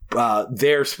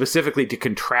there specifically to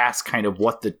contrast kind of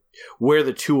where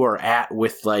the two are at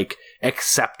with like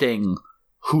accepting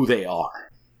who they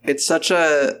are. It's such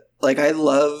a, like, I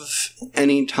love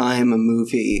any time a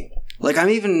movie, like, I'm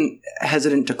even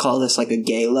hesitant to call this like a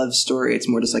gay love story. It's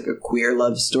more just like a queer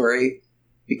love story,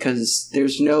 because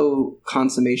there's no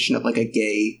consummation of like a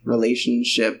gay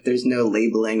relationship. There's no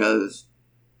labeling of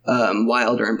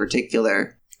Wilder in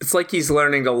particular. It's like he's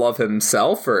learning to love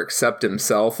himself or accept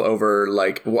himself over,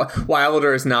 like,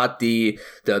 Wilder is not the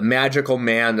magical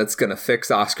man that's going to fix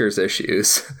Oscar's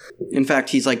issues. In fact,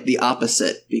 he's like the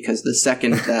opposite, because the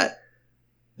second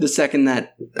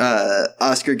that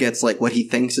Oscar gets like what he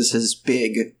thinks is his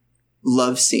big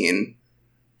love scene,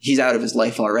 he's out of his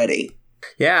life already.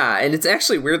 Yeah, and it's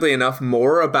actually, weirdly enough,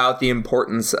 more about the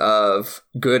importance of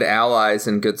good allies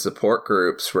and good support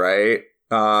groups, right?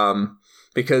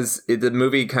 Because the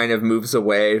movie kind of moves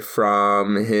away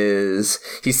from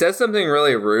he says something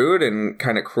really rude and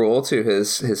kind of cruel to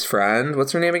his friend.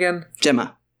 What's her name again?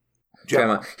 Gemma.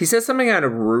 He says something kind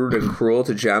of rude and cruel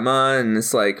to Gemma in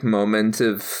this like moment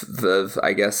of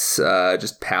I guess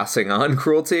just passing on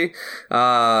cruelty.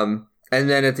 And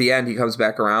then at the end, he comes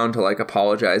back around to like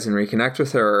apologize and reconnect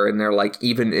with her, and they're like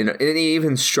even in an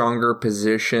even stronger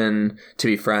position to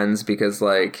be friends, because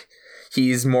like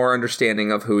he's more understanding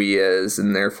of who he is,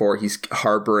 and therefore he's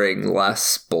harboring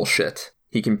less bullshit.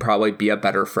 He can probably be a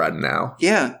better friend now.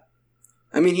 Yeah.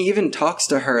 I mean, he even talks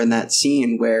to her in that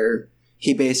scene where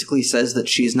he basically says that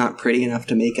she's not pretty enough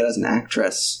to make it as an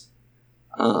actress,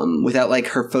 without like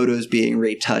her photos being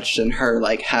retouched and her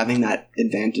like having that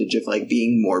advantage of like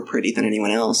being more pretty than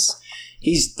anyone else.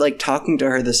 He's like talking to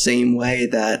her the same way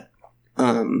that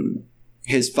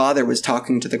his father was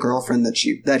talking to the girlfriend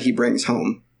that he brings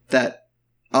home, that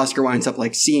Oscar winds up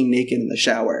like seeing naked in the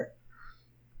shower,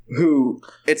 who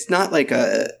it's not like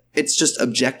it's just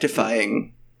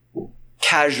objectifying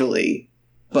casually,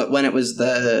 but when it was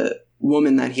the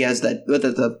woman that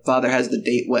the father has the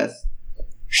date with,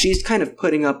 she's kind of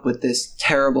putting up with this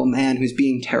terrible man who's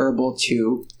being terrible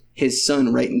to his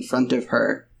son right in front of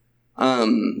her,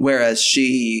 whereas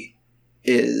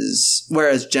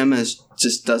Gemma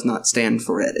just does not stand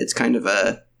for it. It's kind of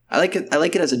I like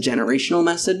it as a generational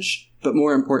message, but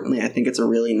more importantly, I think it's a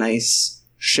really nice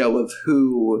show of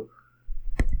who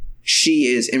she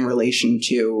is in relation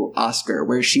to Oscar,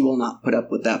 where she will not put up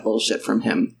with that bullshit from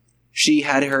him. She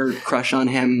had her crush on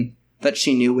him that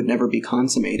she knew would never be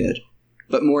consummated.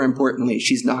 But more importantly,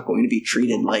 she's not going to be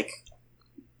treated like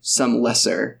some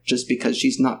lesser just because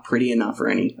she's not pretty enough or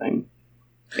anything.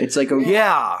 It's like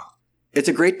it's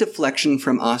a great deflection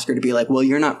from Oscar to be like, well,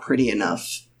 you're not pretty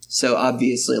enough, so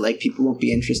obviously like people won't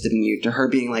be interested in you, to her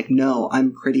being like, no,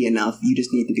 I'm pretty enough, you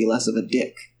just need to be less of a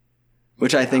dick.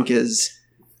 Which I think is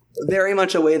very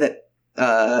much a way that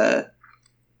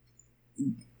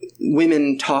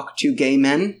women talk to gay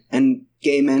men, and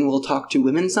gay men will talk to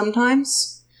women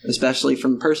sometimes, especially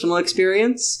from personal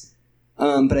experience.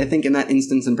 But I think in that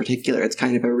instance in particular, it's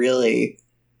kind of a really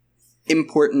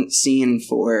important scene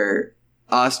for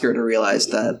Oscar to realize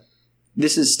that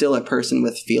this is still a person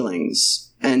with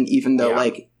feelings. And even though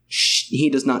he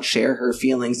does not share her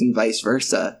feelings and vice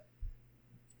versa,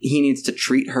 he needs to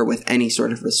treat her with any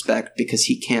sort of respect, because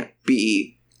he can't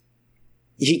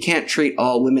treat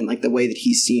all women like the way that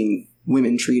he's seen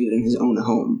women treated in his own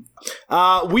home.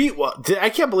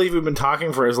 I can't believe we've been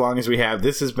talking for as long as we have.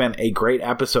 This has been a great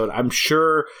episode. I'm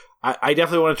sure I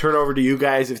definitely want to turn it over to you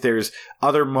guys if there's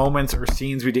other moments or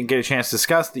scenes we didn't get a chance to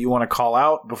discuss that you want to call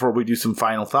out before we do some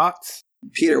final thoughts.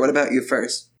 Peter, what about you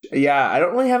first? Yeah, I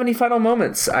don't really have any final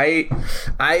moments. I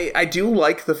do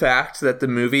like the fact that the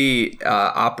movie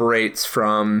operates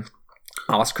from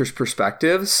Oscar's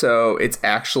perspective, so it's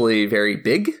actually very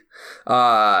big.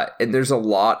 And there's a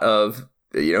lot of,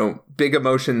 big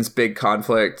emotions, big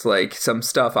conflict. Like, some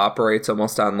stuff operates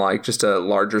almost on like just a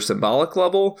larger symbolic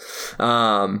level.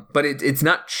 But it's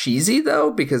not cheesy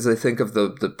though, because I think of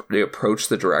the approach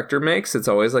the director makes. It's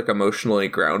always like emotionally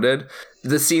grounded.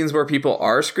 The scenes where people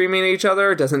are screaming at each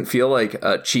other doesn't feel like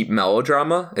a cheap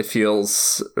melodrama. It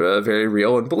feels very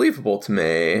real and believable to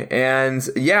me. And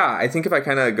yeah, I think if I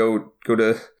kind of go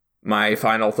to my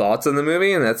final thoughts on the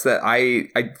movie, and that's that I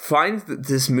find that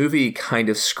this movie kind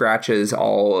of scratches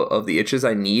all of the itches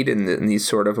I need in these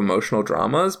sort of emotional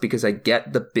dramas, because I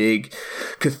get the big,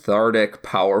 cathartic,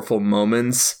 powerful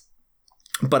moments.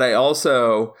 But I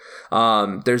also,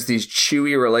 there's these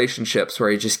chewy relationships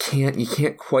where you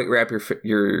can't quite wrap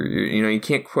you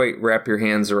can't quite wrap your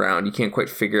hands around. You can't quite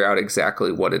figure out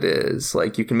exactly what it is.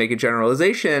 Like, you can make a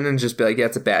generalization and just be like, yeah,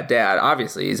 it's a bad dad.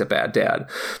 Obviously, he's a bad dad.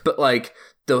 But like,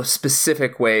 the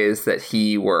specific ways that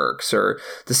he works, or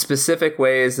the specific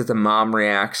ways that the mom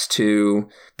reacts to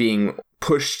being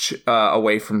pushed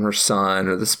away from her son,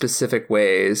 or the specific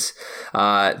ways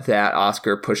that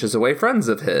Oscar pushes away friends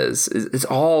of his. It's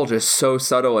all just so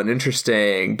subtle and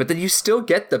interesting, but then you still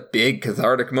get the big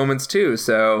cathartic moments too.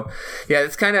 So yeah,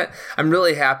 it's kind of, I'm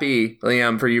really happy,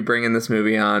 Liam, for you bringing this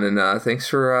movie on, and thanks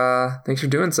for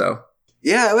doing so.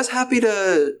 Yeah, I was happy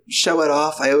to show it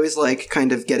off. I always like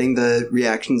kind of getting the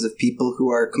reactions of people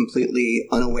who are completely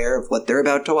unaware of what they're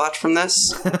about to watch from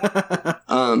this.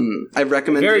 I've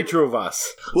recommended Very true of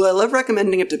us. Well, I love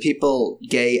recommending it to people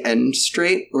gay and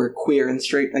straight, or queer and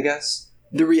straight, I guess.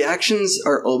 The reactions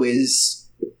are always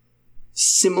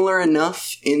similar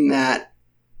enough in that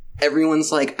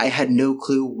everyone's like, I had no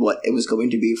clue what it was going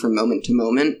to be from moment to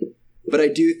moment. But I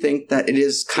do think that it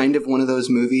is kind of one of those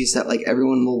movies that like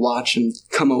everyone will watch and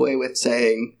come away with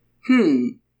saying,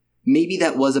 maybe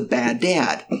that was a bad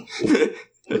dad.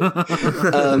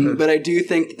 But I do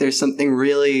think that there's something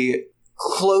really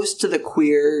close to the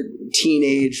queer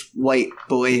teenage white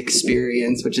boy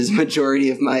experience, which is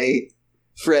majority of my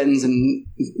friends and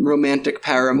romantic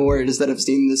paramours that have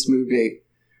seen this movie,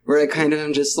 where I kind of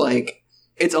am just like,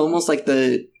 it's almost like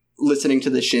the listening to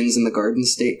the Shins in the Garden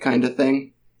State kind of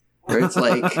thing. Where it's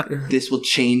like, this will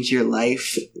change your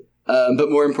life.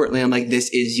 But more importantly, I'm like, this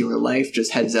is your life,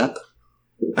 just heads up.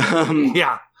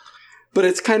 Yeah. But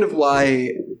it's kind of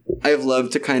why I've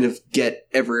loved to kind of get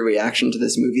every reaction to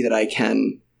this movie that I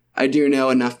can. I do know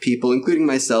enough people, including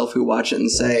myself, who watch it and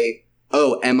say,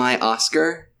 oh, am I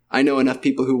Oscar? I know enough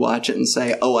people who watch it and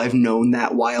say, oh, I've known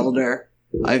that Wilder.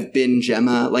 I've been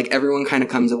Gemma. Like, everyone kind of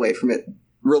comes away from it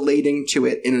relating to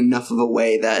it in enough of a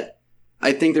way that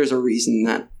I think there's a reason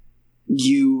that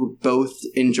you both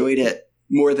enjoyed it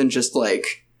more than just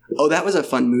like, oh, that was a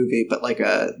fun movie, but like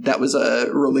that was a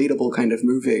relatable kind of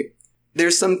movie.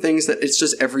 There's some things that it's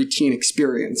just every teen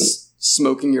experience.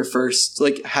 Smoking your first,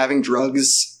 like having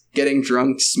drugs, getting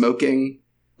drunk, smoking,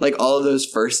 like all of those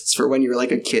firsts for when you were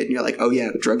like a kid and you're like, oh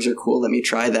yeah, drugs are cool, let me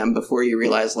try them, before you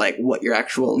realize like what your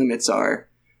actual limits are.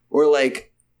 Or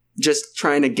like just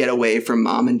trying to get away from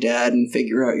mom and dad and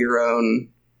figure out your own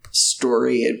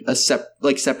story,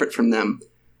 separate from them,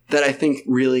 that I think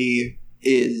really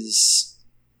is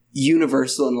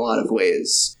universal in a lot of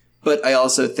ways. But I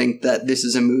also think that this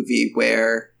is a movie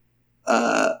where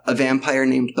a vampire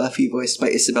named Buffy, voiced by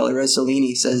Isabella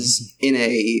Rossellini, says in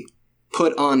a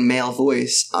put-on male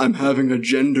voice, I'm having a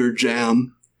gender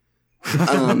jam.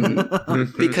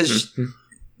 Because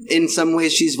in some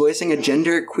ways she's voicing a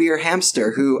gender queer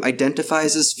hamster who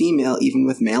identifies as female even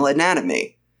with male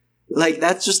anatomy. Like,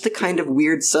 that's just the kind of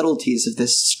weird subtleties of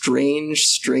this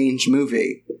strange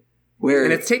movie.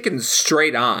 And it's taken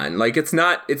straight on. Like, it's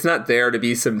not there to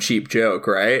be some cheap joke,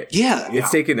 right? Yeah.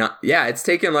 It's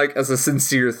taken like as a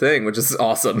sincere thing, which is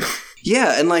awesome.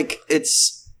 Yeah, and like,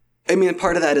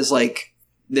 part of that is like,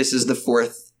 this is the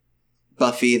fourth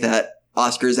Buffy that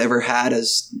Oscar's ever had,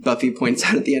 as Buffy points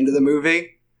out at the end of the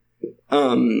movie.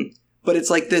 But it's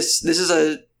like this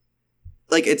is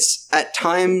it's at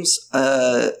times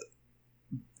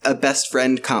a best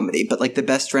friend comedy, but like the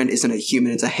best friend isn't a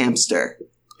human, it's a hamster.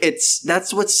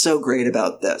 That's what's so great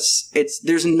about this.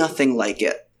 There's nothing like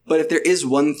it. But if there is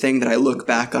one thing that I look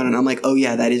back on and I'm like, oh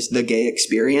yeah, that is the gay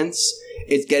experience,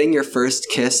 it's getting your first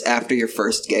kiss after your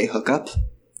first gay hookup.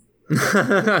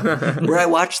 Where I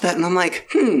watched that and I'm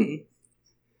like,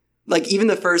 like even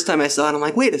the first time I saw it, I'm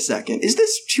like, wait a second, is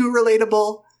this too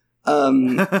relatable?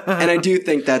 And I do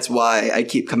think that's why I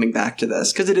keep coming back to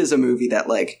this, because it is a movie that,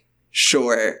 like,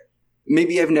 sure,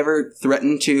 maybe I've never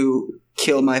threatened to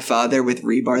kill my father with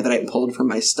rebar that I pulled from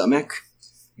my stomach.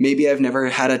 Maybe I've never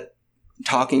had a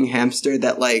talking hamster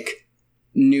that, like,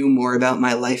 knew more about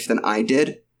my life than I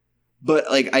did. But,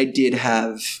 like, I did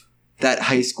have that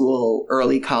high school,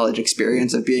 early college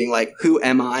experience of being like, who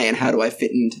am I and how do I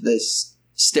fit into this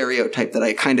stereotype that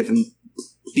I kind of am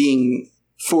being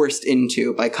forced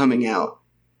into by coming out.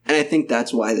 And I think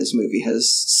that's why this movie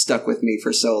has stuck with me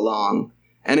for so long.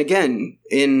 And again,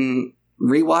 in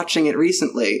rewatching it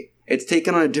recently, it's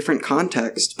taken on a different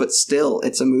context, but still,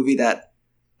 it's a movie that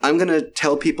I'm going to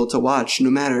tell people to watch no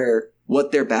matter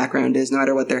what their background is, no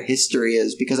matter what their history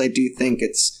is, because I do think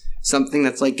it's something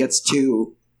that's like gets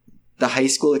to the high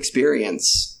school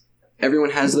experience.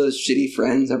 Everyone has those shitty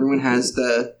friends. Everyone has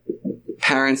the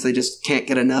parents they just can't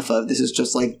get enough of. This is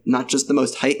just like not just the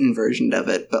most heightened version of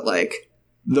it, but like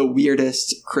the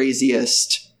weirdest,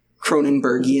 craziest,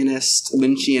 Cronenbergianist,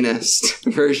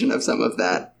 Lynchianist version of some of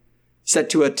that. Set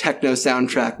to a techno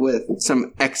soundtrack with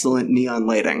some excellent neon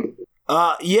lighting.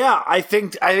 Yeah, I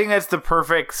think that's the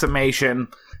perfect summation.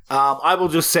 I will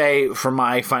just say for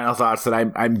my final thoughts that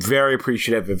I'm very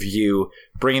appreciative of you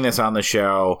bringing this on the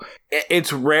show.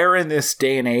 It's rare in this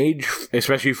day and age,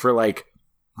 especially for like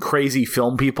crazy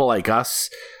film people like us,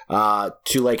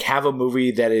 to like have a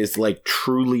movie that is like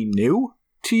truly new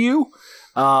to you,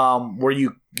 where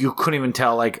you couldn't even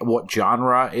tell like what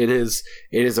genre it is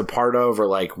a part of, or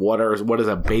like what is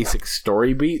a basic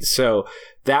story beat. So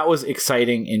that was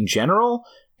exciting in general,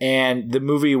 and the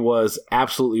movie was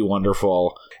absolutely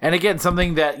wonderful. And again,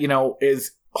 something that, you know,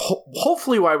 is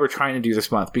hopefully why we're trying to do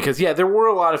this month, because yeah, there were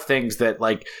a lot of things that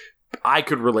like I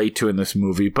could relate to in this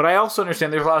movie, but I also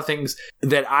understand there's a lot of things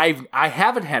that I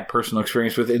haven't had personal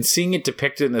experience with, and seeing it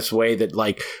depicted in this way that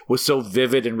like was so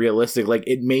vivid and realistic, like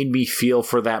it made me feel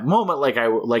for that moment like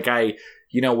I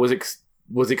you know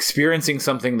was experiencing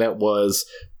something that was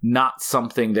not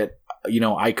something that, you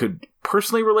know, I could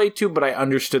personally relate to, but I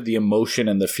understood the emotion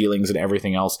and the feelings and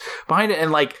everything else behind it.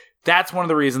 And like that's one of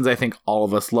the reasons I think all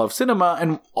of us love cinema,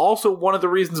 and also one of the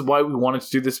reasons why we wanted to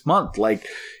do this month. Like,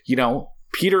 you know,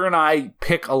 Peter and I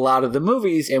pick a lot of the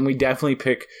movies, and we definitely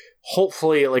pick,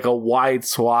 hopefully, like a wide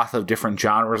swath of different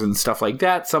genres and stuff like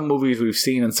that. Some movies we've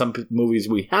seen and some movies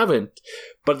we haven't.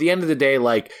 But at the end of the day,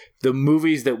 like, the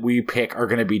movies that we pick are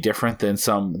going to be different than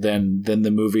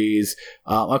the movies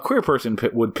a queer person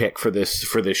would pick for this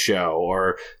show,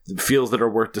 or feels that are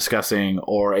worth discussing,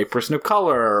 or a person of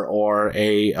color, or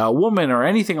a woman, or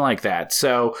anything like that.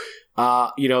 So,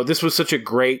 you know, this was such a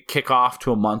great kickoff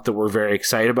to a month that we're very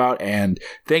excited about. And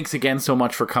thanks again so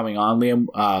much for coming on, Liam.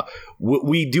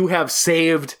 We do have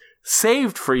saved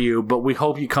for you, but we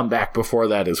hope you come back before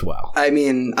that as well. I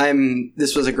mean,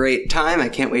 this was a great time. I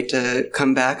can't wait to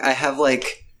come back. In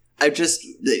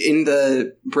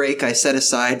the break, I set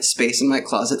aside space in my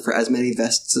closet for as many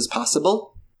vests as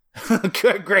possible.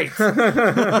 Good, great.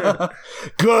 Good,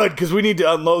 because we need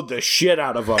to unload the shit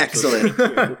out of them.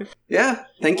 Excellent. Yeah,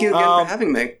 thank you again for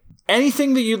having me.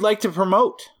 Anything that you'd like to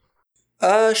promote?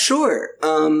 Sure.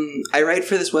 I write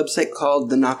for this website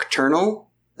called The Nocturnal.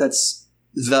 That's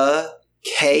the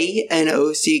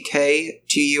KNOCKTURNAL.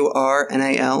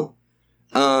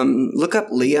 Look up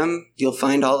Liam. You'll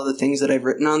find all of the things that I've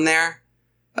written on there.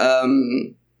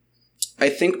 I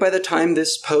think by the time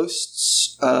this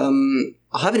posts, I'll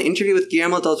have an interview with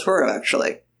Guillermo del Toro,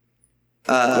 actually.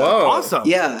 Whoa. Awesome.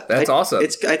 Yeah. That's awesome.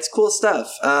 It's cool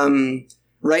stuff.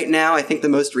 Right now, I think the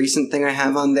most recent thing I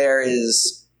have on there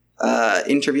is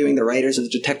interviewing the writers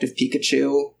of Detective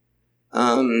Pikachu.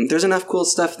 There's enough cool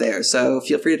stuff there, so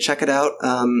feel free to check it out.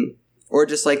 Or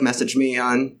just like message me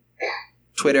on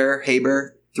Twitter,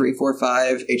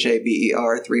 Haber345,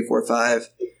 HABER345.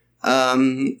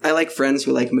 I like friends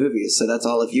who like movies, so that's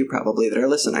all of you probably that are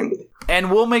listening.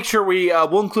 And we'll make sure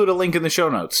we'll include a link in the show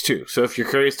notes too. So if you're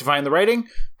curious to find the writing,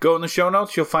 go in the show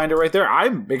notes. You'll find it right there.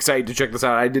 I'm excited to check this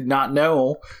out. I did not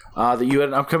know that you had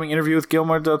an upcoming interview with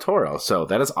Guillermo del Toro, so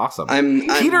that is awesome.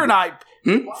 Peter and I.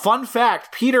 Fun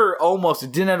fact: Peter it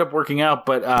didn't end up working out,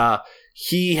 but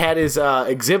he had his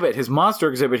exhibit, his monster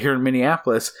exhibit here in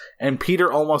Minneapolis, and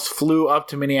Peter almost flew up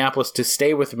to Minneapolis to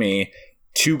stay with me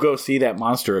to go see that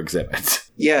monster exhibit.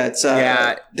 Yeah, it's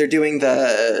they're doing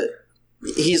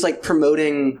he's like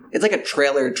promoting, it's like a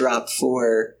trailer drop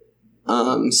for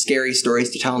Scary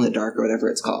Stories to Tell in the Dark or whatever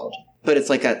it's called. But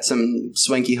it's like at some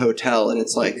swanky hotel, and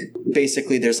it's like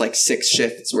basically there's like 6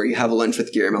 shifts where you have a lunch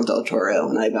with Guillermo del Toro,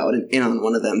 and I bowed in on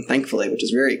one of them, thankfully, which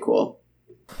is very cool.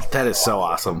 That is so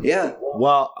awesome. Yeah.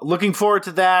 Well, looking forward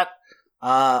to that.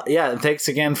 Yeah, and thanks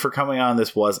again for coming on.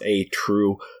 This was a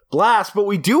true blast. But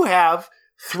we do have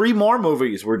 3 more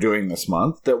movies we're doing this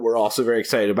month that we're also very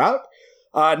excited about.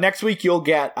 Next week, you'll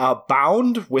get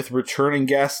Bound with returning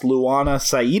guest Luana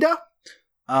Saida,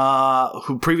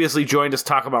 who previously joined us to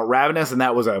talk about Ravenous, and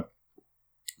that was a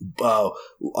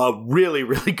really,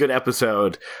 really good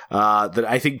episode that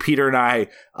I think Peter and I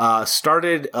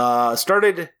started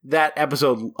that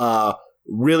episode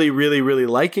really, really, really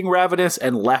liking Ravenous,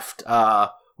 and left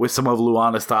with some of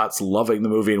Luana's thoughts, loving the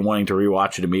movie and wanting to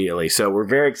rewatch it immediately. So we're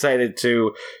very excited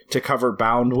to cover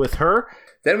Bound with her.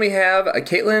 Then we have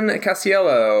Caitlin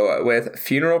Casiello with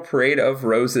Funeral Parade of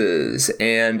Roses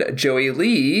and Joey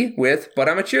Lee with But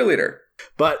I'm a Cheerleader.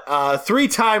 But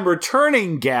 3-time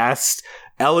returning guest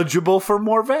eligible for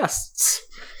more vests.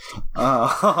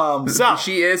 So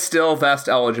she is still vest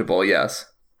eligible, yes.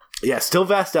 Yeah, still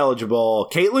vest eligible.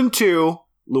 Caitlin too.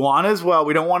 Luana as well.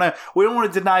 We don't want to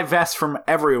deny vests from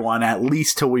everyone, at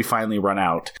least till we finally run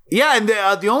out. Yeah, and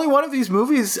the only one of these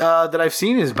movies that I've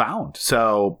seen is Bound.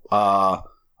 So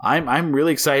I'm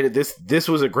really excited. This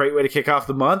was a great way to kick off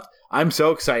the month. I'm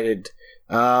so excited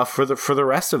for the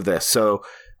rest of this. So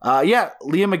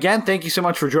Liam, again, thank you so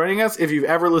much for joining us. If you've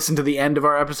ever listened to the end of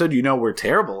our episode, you know we're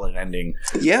terrible at ending.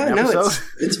 Yeah, no,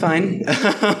 it's fine.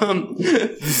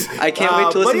 I can't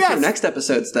wait to listen to your next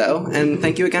episodes, though. And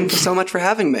thank you again so much for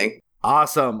having me.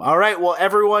 Awesome. All right. Well,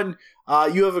 everyone,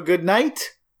 you have a good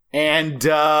night. And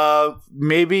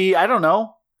maybe, I don't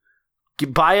know,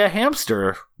 buy a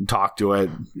hamster and talk to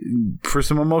it for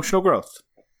some emotional growth.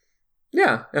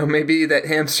 Yeah. Maybe that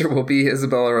hamster will be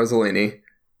Isabella Rossellini.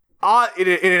 In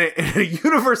a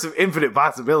universe of infinite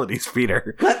possibilities,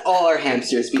 Peter. Let all our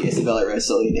hamsters be Isabella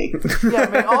Rossellini. Yeah,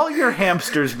 may all your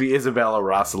hamsters be Isabella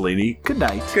Rossellini. Good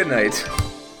night. Good night.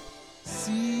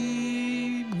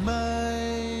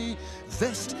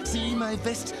 See my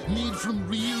vest, made from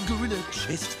real gorilla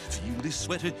chest. Feel this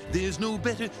sweater, there's no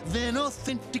better than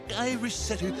authentic Irish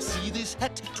setter. See this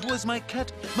hat, 'twas my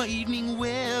cat, my evening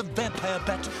wear, vampire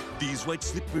bat. These white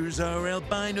slippers are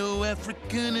albino,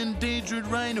 African endangered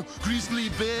rhino, grizzly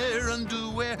bear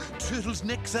underwear, turtles'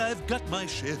 necks, I've got my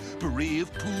share. Beret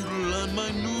of poodle on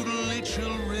my noodle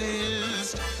HL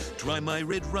wrist. Try my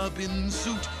Red Robin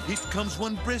suit, it comes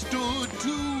one breast or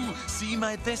two. See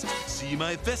my vest, see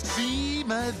my vest, see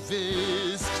my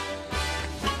vest.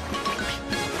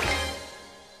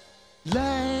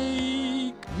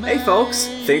 Hey folks,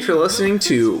 thanks for listening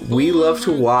to We Love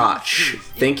to Watch.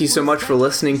 Thank you so much for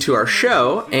listening to our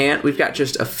show, and we've got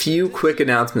just a few quick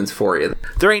announcements for you.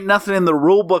 There ain't nothing in the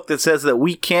rule book that says that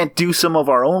we can't do some of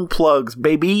our own plugs,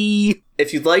 baby.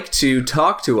 If you'd like to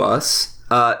talk to us,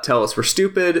 tell us we're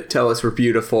stupid, tell us we're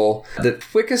beautiful. The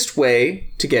quickest way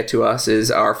to get to us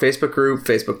is our Facebook group,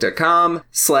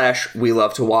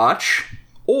 facebook.com/WeLoveToWatch,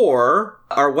 or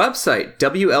our website,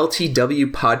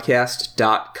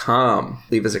 WLTWpodcast.com.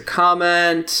 Leave us a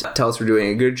comment, tell us we're doing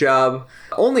a good job.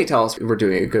 Only tell us we're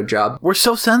doing a good job. We're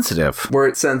so sensitive.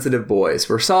 We're sensitive boys.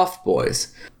 We're soft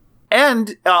boys.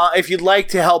 And if you'd like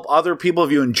to help other people,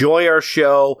 if you enjoy our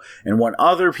show and want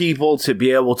other people to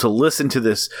be able to listen to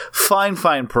this fine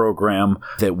program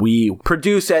that we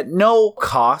produce at no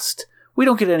cost, we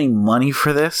don't get any money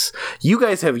for this. You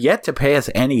guys have yet to pay us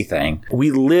anything. We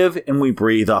live and we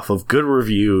breathe off of good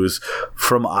reviews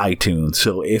from iTunes.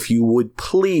 So if you would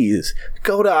please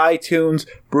go to iTunes,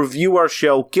 review our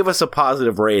show, give us a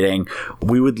positive rating.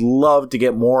 We would love to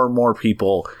get more and more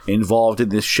people involved in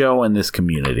this show and this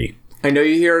community. I know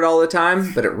you hear it all the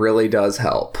time, but it really does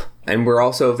help. And we're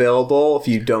also available, if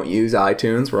you don't use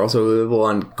iTunes, we're also available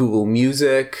on Google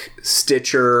Music,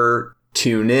 Stitcher,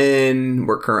 TuneIn.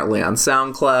 We're currently on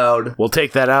SoundCloud. We'll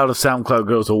take that out if SoundCloud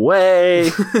goes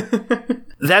away.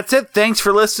 That's it. Thanks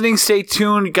for listening. Stay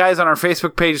tuned, guys, on our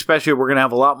Facebook page especially. We're going to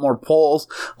have a lot more polls,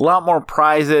 a lot more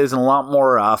prizes, and a lot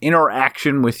more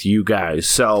interaction with you guys.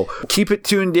 So keep it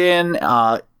tuned in.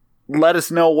 Let us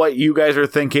know what you guys are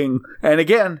thinking. And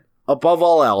again, above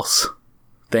all else,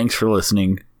 thanks for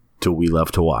listening to We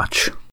Love to Watch.